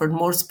necessarily offered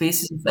more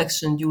spaces of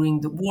action during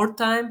the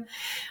wartime.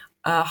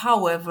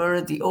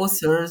 However, the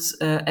authors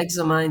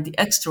examined the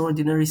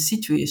extraordinary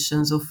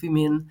situations of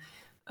women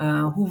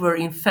who were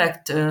in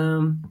fact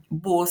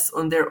both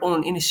on their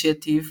own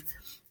initiative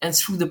and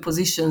through the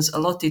positions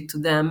allotted to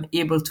them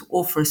able to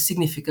offer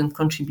significant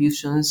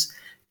contributions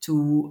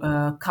to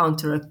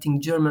counteracting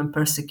German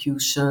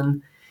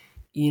persecution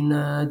in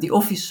the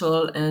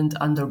official and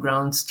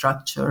underground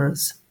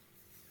structures.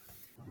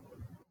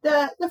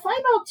 The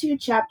final 2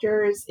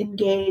 chapters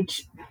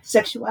engage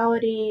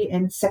sexuality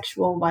and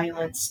sexual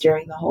violence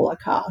during the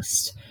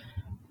Holocaust.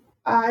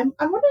 I'm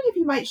wondering if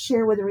you might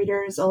share with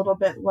readers a little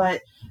bit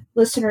what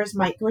listeners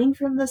might glean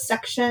from this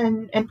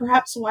section, and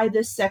perhaps why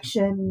this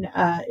section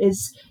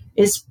is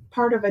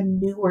part of a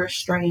newer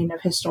strain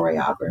of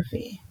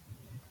historiography.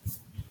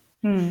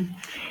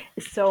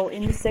 So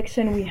in this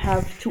section, we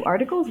have 2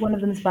 articles. One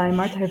of them is by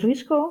Marta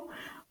Havryshko,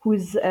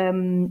 who's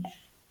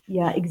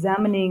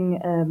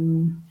examining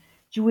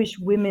Jewish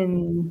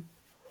women's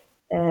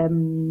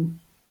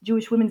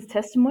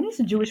testimonies,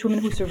 so Jewish women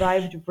who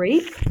survived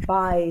rape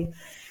by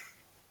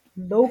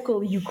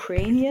local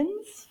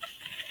Ukrainians,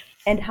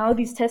 and how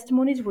these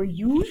testimonies were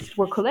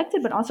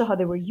collected, but also how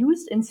they were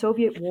used in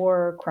Soviet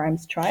war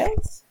crimes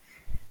trials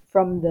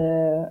from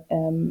the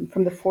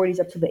 40s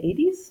up to the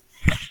 80s.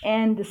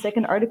 And the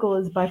second article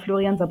is by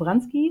Florian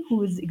Zabransky,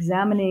 who is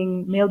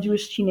examining male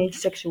Jewish teenage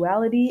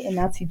sexuality in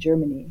Nazi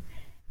Germany,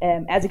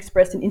 as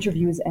expressed in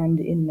interviews and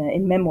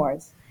in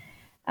memoirs.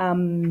 I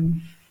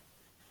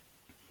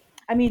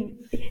mean,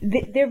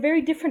 they're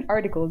very different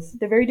articles.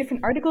 They're very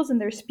different articles, and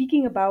they're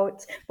speaking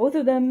about, both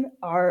of them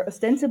are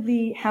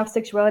ostensibly have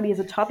sexuality as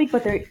a topic,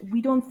 but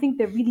we don't think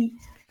they're really,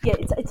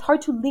 it's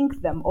hard to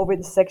link them over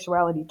the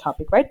sexuality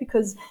topic, right?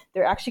 Because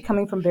they're actually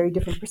coming from very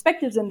different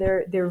perspectives, and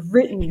they're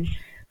written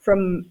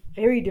from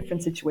very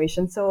different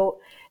situations. So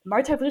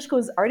Marta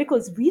Havryshko's article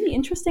is really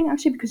interesting,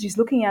 actually, because she's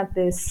looking at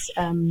this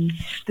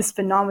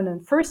phenomenon,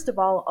 first of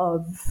all,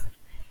 of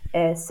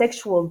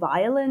sexual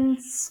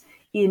violence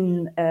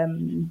in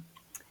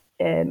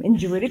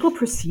juridical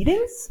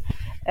proceedings.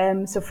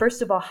 So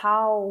first of all,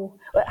 how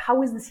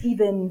is this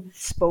even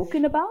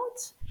spoken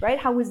about, right?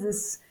 How is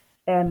this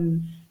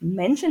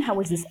mentioned? How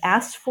is this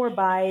asked for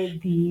by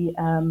the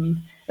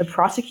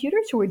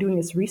prosecutors who are doing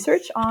this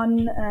research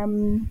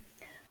on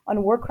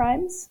war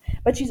crimes?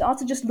 But she's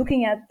also just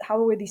looking at how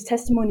were these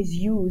testimonies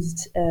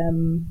used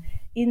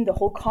in the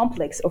whole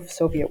complex of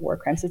Soviet war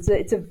crimes.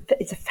 It's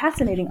a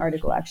fascinating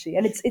article, actually,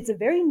 and it's a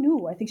very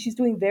new. I think she's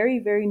doing very,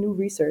 very new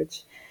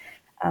research.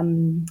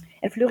 And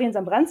Florian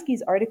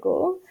Zabransky's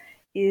article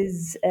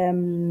is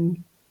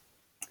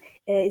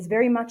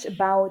very much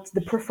about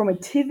the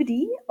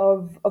performativity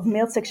of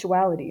male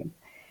sexuality,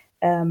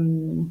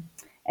 and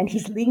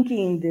he's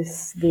linking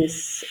this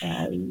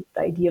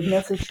idea of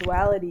male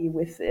sexuality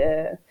with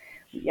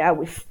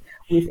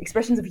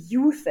expressions of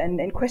youth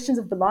and questions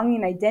of belonging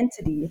and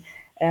identity.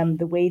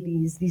 The way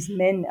these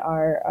men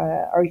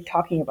are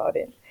talking about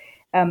it.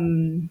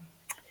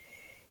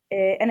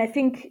 And I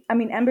think, I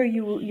mean, Amber,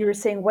 you were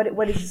saying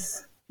what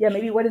is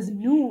maybe what is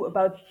new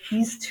about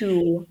these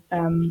two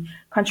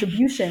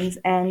contributions.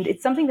 And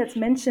it's something that's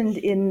mentioned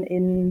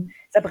in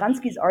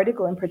Zabransky's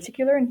article in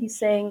particular. And he's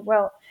saying,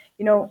 well,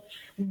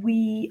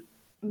 we're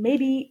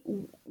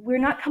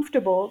not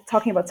comfortable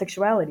talking about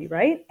sexuality,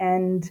 right?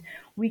 And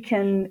we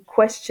can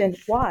question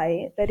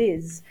why that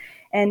is.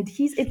 And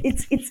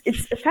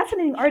it's a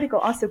fascinating article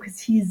also because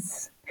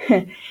he's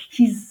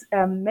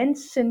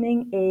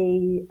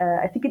mentioning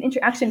I think an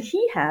interaction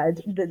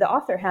the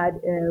author had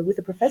with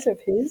a professor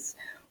of his,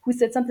 who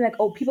said something like,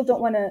 "Oh,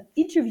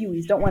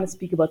 interviewees don't want to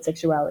speak about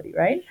sexuality,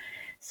 right?"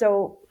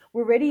 So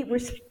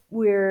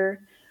we're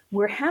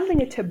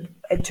handling a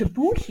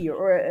taboo here,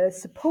 or a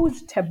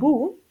supposed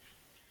taboo,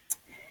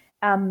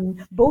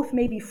 both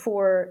maybe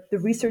for the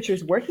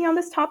researchers working on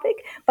this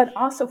topic, but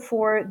also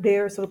for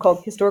their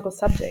so-called historical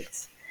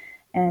subjects.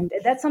 And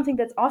that's something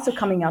that's also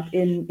coming up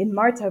in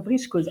Marta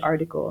Vriško's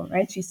article,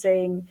 right? She's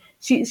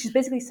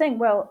basically saying,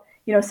 well,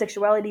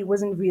 sexuality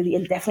wasn't really,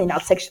 and definitely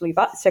not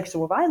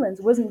sexual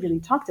violence, wasn't really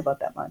talked about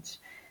that much.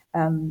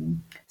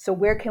 So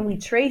where can we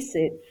trace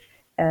it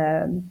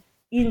in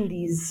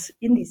these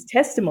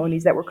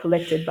testimonies that were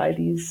collected by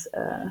these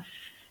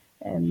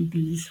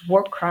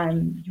war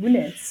crime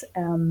units,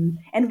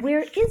 and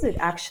where is it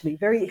actually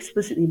very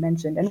explicitly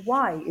mentioned, and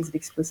why is it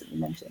explicitly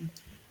mentioned?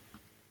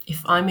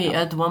 If I may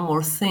add one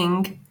more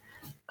thing,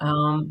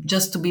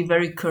 just to be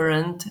very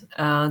current,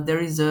 there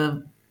is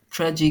a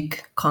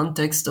tragic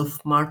context of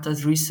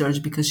Marta's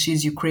research because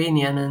she's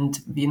Ukrainian, and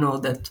we know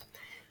that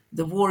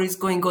the war is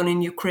going on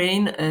in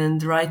Ukraine,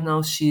 and right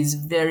now she's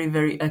very,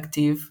 very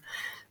active,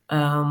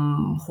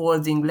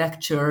 holding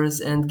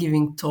lectures and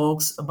giving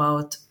talks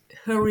about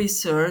her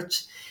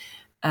research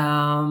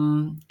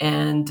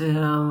and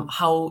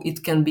how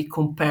it can be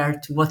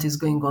compared to what is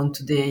going on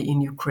today in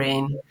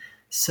Ukraine.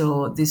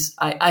 So this,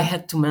 I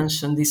had to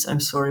mention this, I'm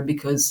sorry,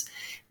 because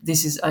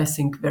this is, I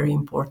think, very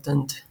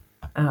important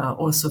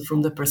also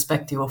from the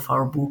perspective of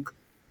our book.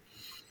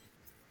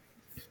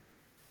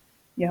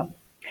 Yeah.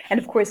 And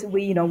of course,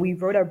 we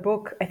wrote our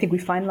book. I think we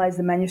finalized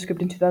the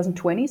manuscript in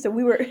 2020. So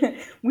we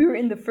were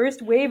in the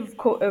first wave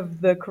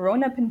of the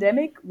Corona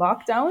pandemic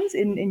lockdowns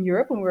in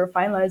Europe when we were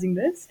finalizing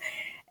this,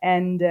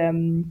 and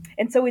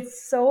so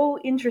it's so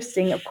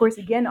interesting, of course,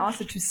 again,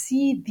 also to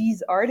see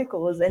these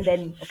articles, and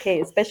then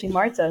especially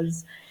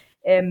Marta's,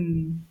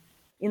 in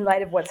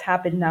light of what's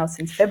happened now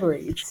since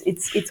February.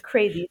 It's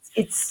crazy.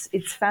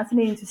 It's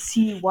fascinating to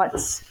see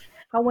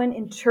how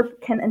one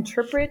can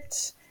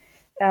interpret.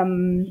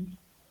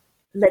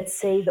 Let's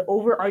say the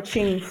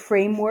overarching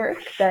framework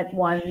that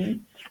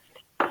one,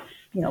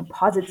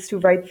 posits to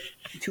write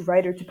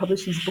or to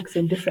publish these books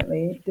in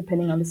differently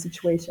depending on the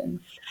situation.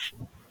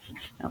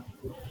 Yeah.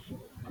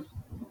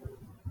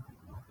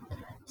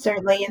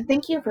 Certainly, and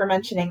thank you for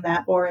mentioning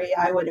that, Ori.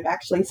 I would have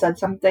actually said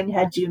something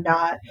had you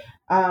not,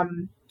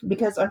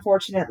 because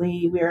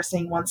unfortunately we are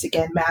seeing once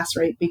again mass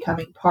rape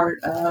becoming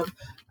part of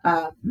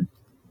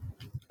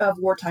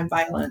wartime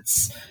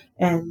violence.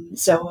 And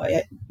so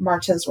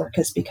Marta's work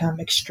has become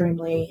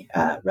extremely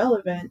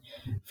relevant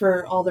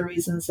for all the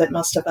reasons that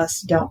most of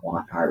us don't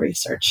want our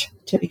research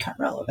to become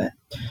relevant.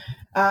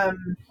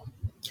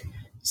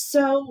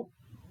 So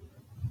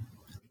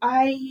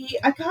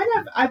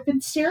I've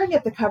been staring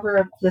at the cover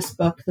of this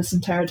book this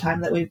entire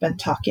time that we've been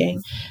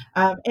talking,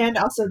 and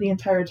also the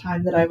entire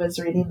time that I was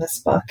reading this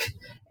book.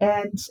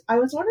 And I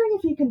was wondering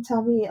if you can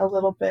tell me a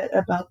little bit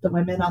about the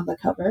women on the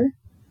cover.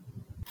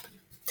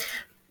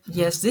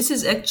 Yes, this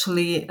is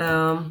actually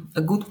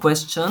a good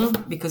question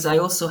because I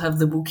also have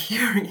the book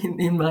here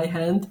in my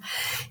hand.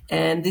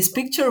 And this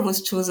picture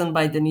was chosen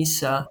by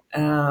Denisa,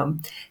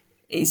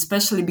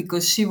 especially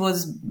because she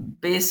was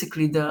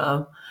basically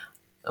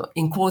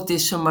in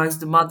quotation marks,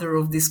 the mother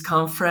of this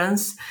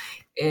conference.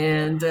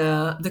 And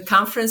the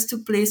conference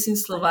took place in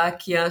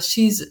Slovakia.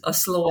 She's a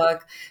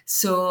Slovak.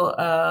 So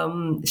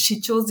she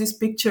chose this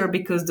picture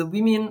because the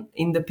women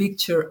in the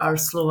picture are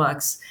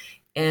Slovaks.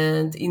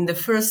 And in the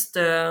first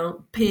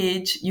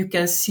page, you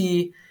can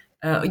see,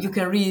 you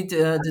can read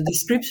the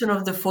description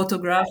of the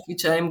photograph,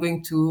 which I am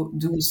going to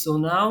do so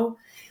now.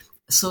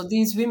 So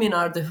these women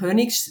are the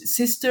Hönig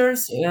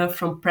sisters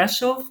from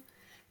Prešov,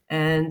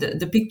 and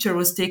the picture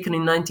was taken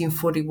in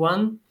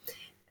 1941.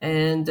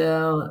 And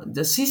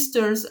the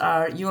sisters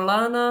are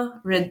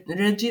Jolana,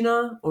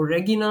 Regina,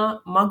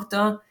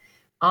 Magda,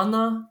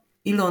 Anna,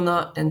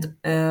 Ilona, and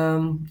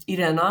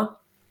Irena.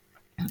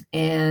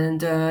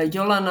 And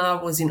Jolana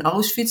was in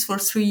Auschwitz for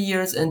 3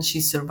 years and she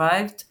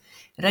survived.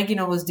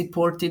 Regina was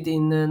deported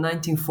in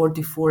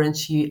 1944 and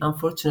she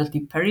unfortunately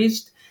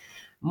perished.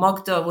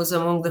 Magda was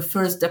among the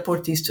first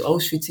deportees to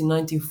Auschwitz in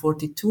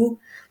 1942.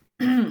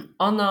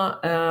 Anna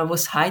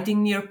was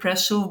hiding near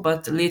Prešov,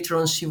 but later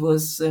on she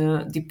was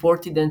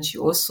deported and she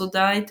also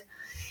died.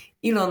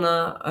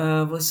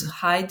 Ilona was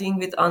hiding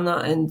with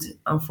Anna and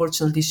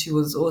unfortunately she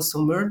was also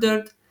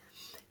murdered.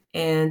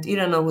 And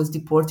Irena was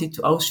deported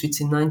to Auschwitz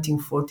in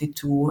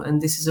 1942.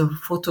 And this is a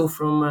photo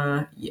from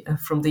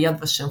the Yad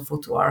Vashem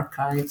photo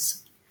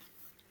archives.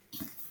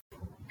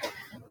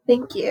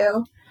 Thank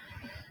you.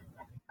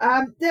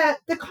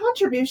 The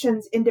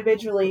contributions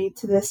individually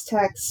to this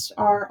text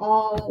are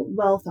all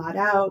well thought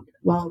out,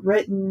 well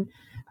written,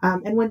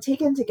 and when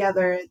taken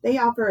together, they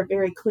offer a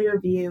very clear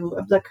view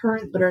of the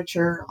current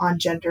literature on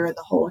gender and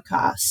the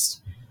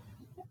Holocaust.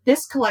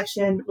 This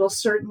collection will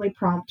certainly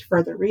prompt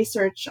further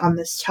research on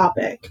this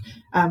topic,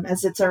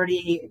 as it's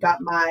already got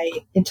my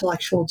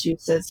intellectual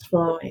juices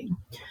flowing.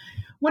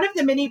 One of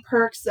the many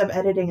perks of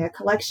editing a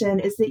collection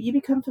is that you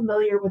become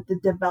familiar with the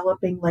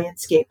developing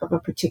landscape of a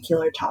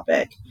particular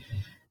topic.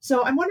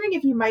 So I'm wondering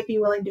if you might be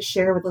willing to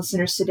share with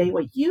listeners today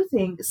what you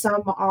think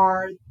some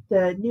are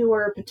the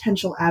newer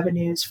potential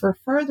avenues for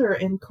further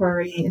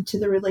inquiry into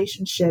the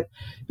relationship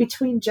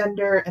between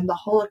gender and the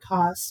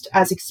Holocaust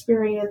as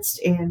experienced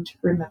and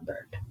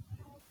remembered.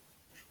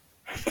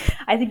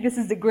 I think this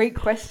is a great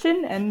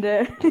question, and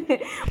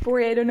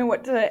Bori, I don't know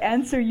what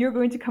answer you're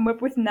going to come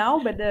up with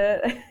now, but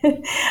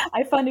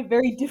I find it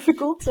very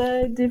difficult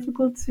to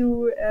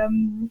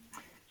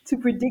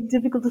predict,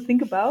 difficult to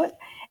think about.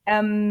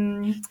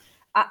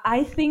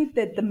 I think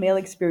that the male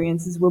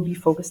experiences will be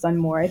focused on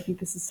more. I think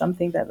this is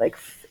something that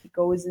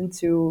goes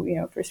into,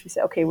 first we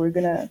say, okay, we're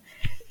gonna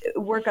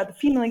work out the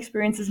female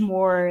experiences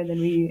more, and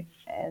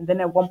then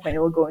at one point it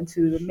will go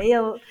into the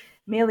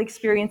male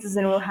experiences,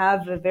 and we'll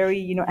have a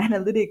very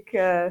analytic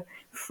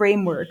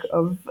framework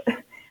of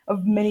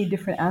many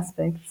different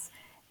aspects.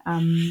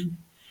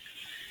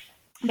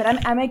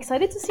 But I'm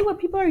excited to see what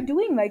people are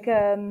doing.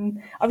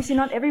 Obviously,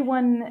 not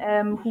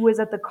everyone who was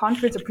at the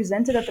conference or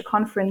presented at the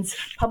conference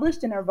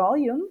published in our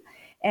volume.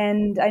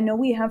 And I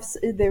know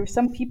there are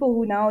some people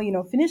who now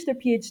finished their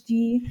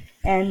PhD,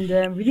 and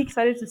really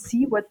excited to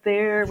see what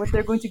they're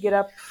going to get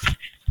up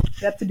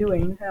to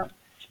doing. Yeah.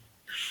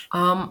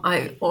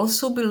 I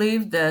also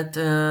believe that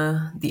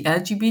the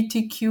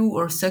LGBTQ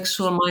or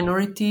sexual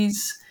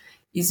minorities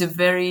is a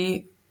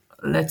very,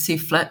 let's say,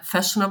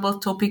 fashionable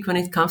topic when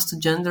it comes to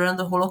gender and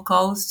the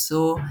Holocaust.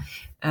 So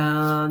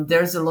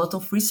there's a lot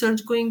of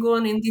research going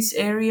on in this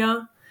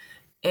area.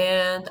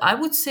 And I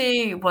would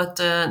say what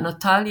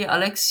Natalia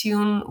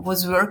Alexiun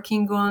was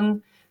working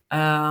on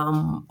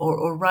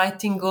or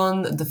writing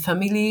on, the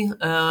family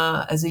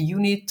as a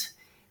unit,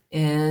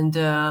 and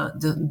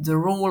the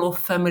role of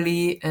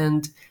family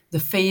and the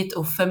fate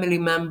of family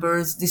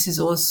members. This is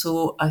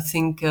also, I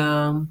think,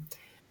 it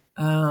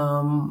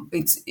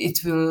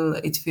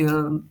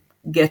will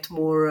get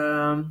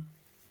more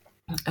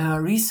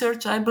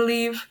research, I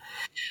believe.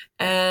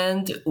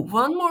 And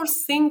one more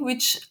thing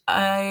which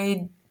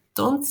I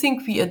don't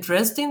think we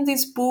addressed in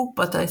this book,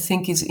 but I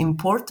think is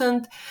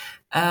important,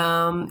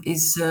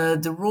 is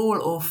the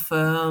role of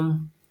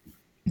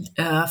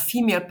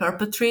female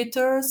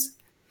perpetrators.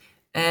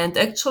 And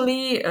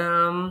actually,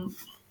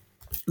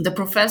 the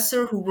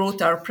professor who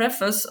wrote our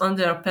preface,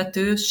 Andrea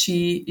Pető,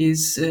 she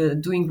is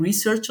doing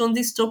research on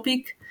this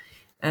topic.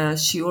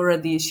 She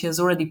has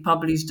already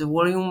published a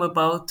volume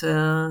about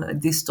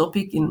this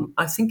topic.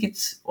 I think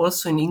it's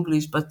also in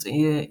English, but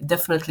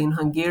definitely in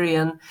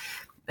Hungarian.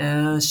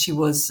 She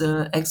was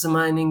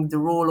examining the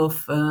role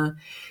of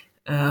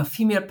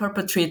female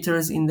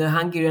perpetrators in the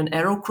Hungarian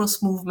Arrow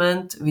Cross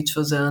movement, which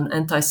was an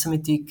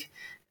anti-Semitic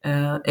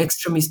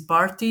extremist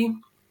party.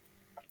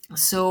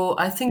 So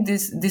I think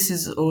this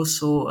is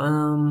also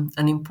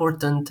an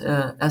important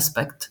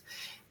aspect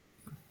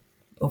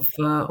of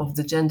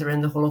the gender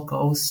and the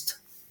Holocaust.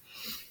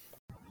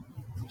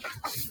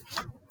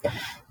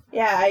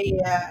 Yeah, I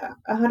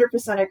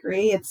 100%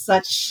 agree. It's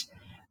such,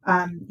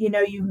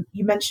 you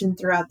mentioned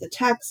throughout the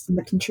text, and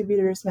the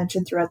contributors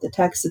mentioned throughout the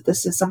text, that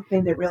this is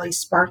something that really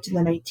sparked in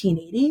the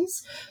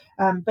 1980s.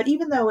 But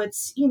even though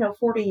it's,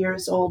 40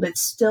 years old,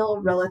 it's still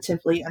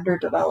relatively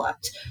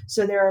underdeveloped.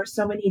 So there are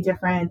so many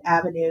different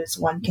avenues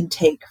one can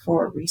take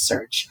for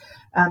research.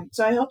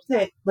 So I hope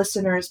that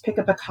listeners pick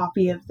up a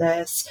copy of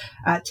this,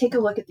 take a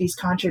look at these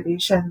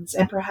contributions,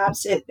 and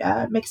perhaps it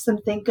makes them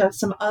think of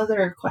some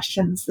other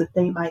questions that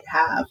they might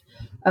have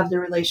of the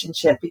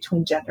relationship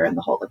between gender and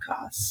the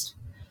Holocaust.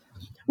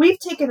 We've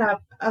taken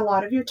up a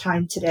lot of your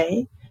time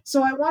today.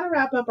 So I want to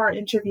wrap up our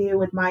interview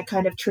with my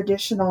kind of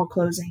traditional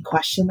closing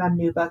question on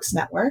New Books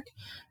Network.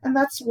 And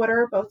that's, what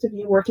are both of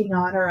you working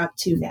on or up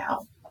to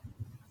now?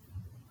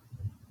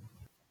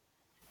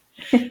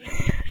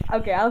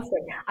 Okay, I'll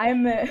say.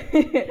 I'm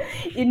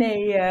in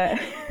a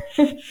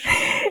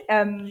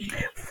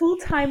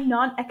full-time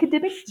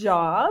non-academic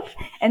job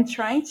and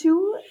trying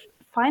to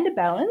find a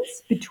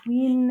balance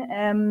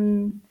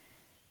between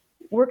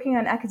working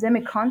on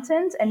academic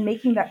content and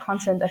making that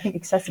content, I think,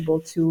 accessible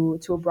to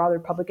a broader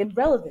public and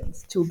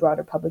relevant to a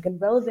broader public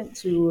and relevant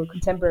to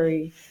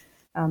contemporary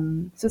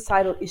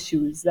societal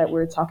issues that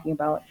we're talking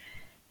about.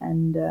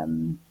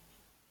 And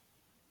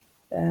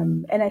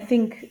I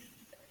think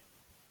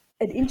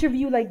an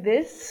interview like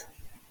this,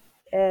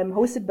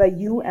 hosted by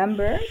you,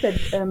 Amber,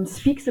 that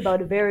speaks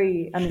about a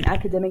very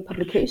academic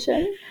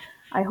publication,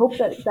 I hope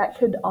that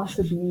could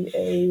also be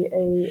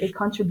a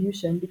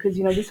contribution, because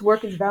this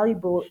work is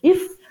valuable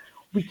if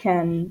we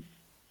can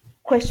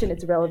question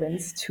its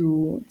relevance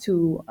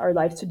to our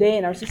lives today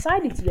and our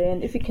society today,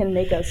 and if it can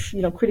make us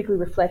critically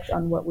reflect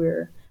on what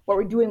we're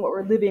we're doing, what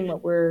we're living,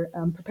 what we're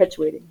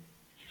perpetuating.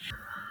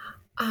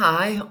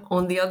 I,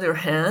 on the other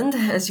hand,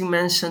 as you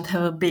mentioned,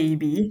 have a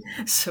baby.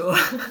 So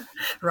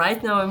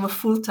right now I'm a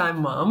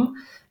full-time mom.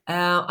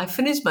 I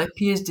finished my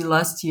PhD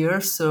last year,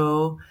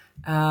 so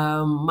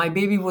my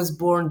baby was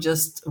born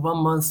just 1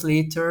 month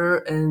later,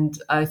 and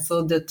I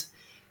thought that,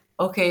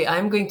 okay,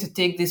 I'm going to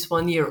take this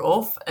 1 year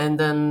off, and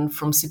then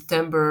from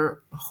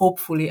September,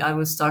 hopefully, I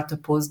will start a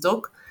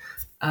postdoc.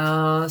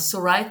 So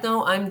right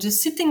now I'm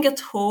just sitting at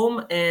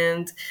home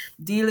and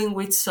dealing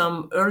with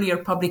some earlier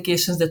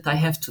publications that I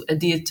have to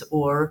edit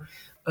or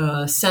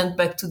send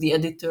back to the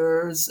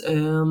editors.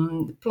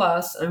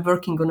 Plus, I'm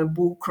working on a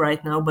book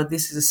right now, but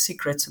this is a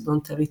secret, so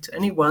don't tell it to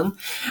anyone.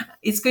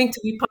 It's going to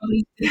be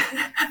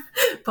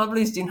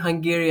published in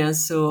Hungarian,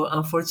 so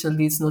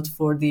unfortunately, it's not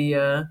for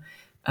the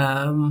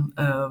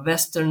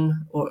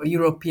Western or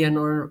European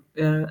or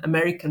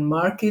American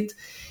market.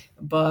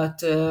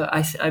 But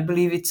I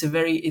believe it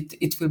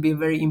will be a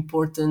very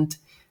important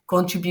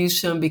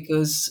contribution,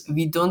 because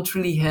we don't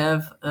really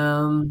have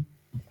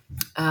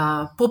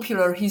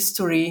popular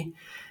history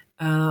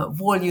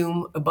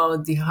volume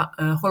about the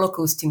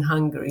Holocaust in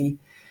Hungary.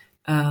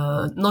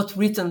 Not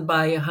written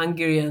by a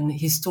Hungarian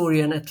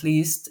historian, at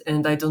least,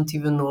 and I don't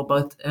even know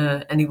about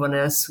anyone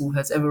else who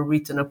has ever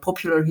written a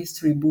popular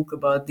history book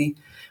about the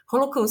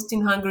Holocaust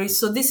in Hungary.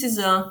 So this is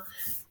a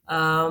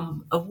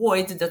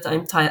void that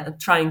I'm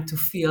trying to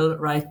fill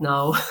right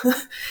now.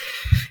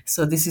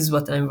 So this is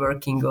what I'm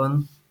working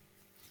on.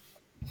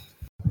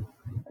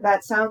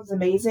 That sounds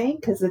amazing,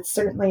 because it's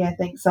certainly, I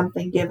think,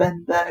 something,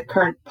 given the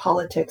current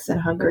politics in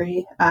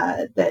Hungary,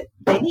 that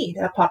they need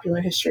a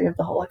popular history of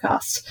the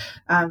Holocaust.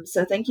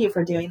 So thank you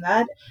for doing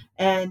that.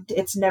 And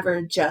it's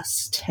never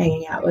just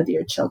hanging out with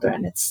your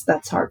children.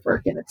 That's hard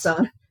work in its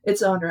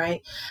own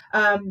right.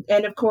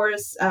 And of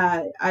course,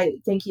 I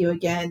thank you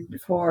again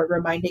for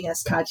reminding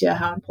us, Katja,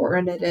 how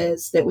important it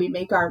is that we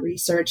make our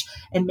research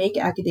and make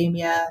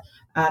academia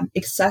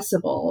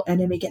accessible,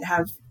 and to make it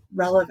have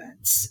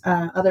relevance.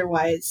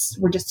 Otherwise,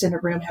 we're just in a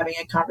room having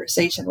a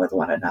conversation with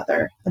one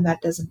another, and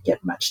that doesn't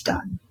get much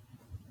done.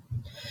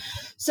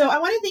 So I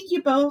want to thank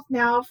you both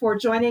now for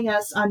joining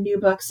us on New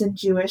Books in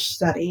Jewish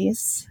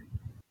Studies.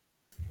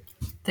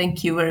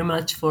 Thank you very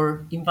much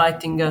for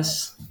inviting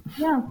us.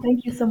 Yeah,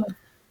 thank you so much,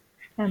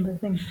 Amber.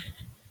 Thanks.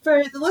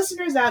 For the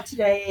listeners out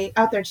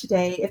there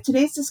today, if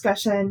today's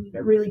discussion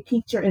really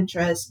piqued your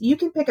interest, you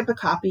can pick up a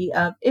copy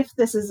of If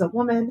This Is a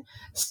Woman,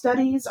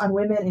 Studies on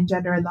Women and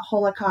Gender in the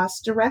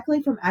Holocaust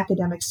directly from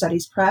Academic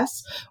Studies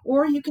Press,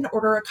 or you can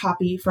order a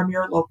copy from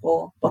your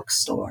local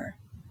bookstore.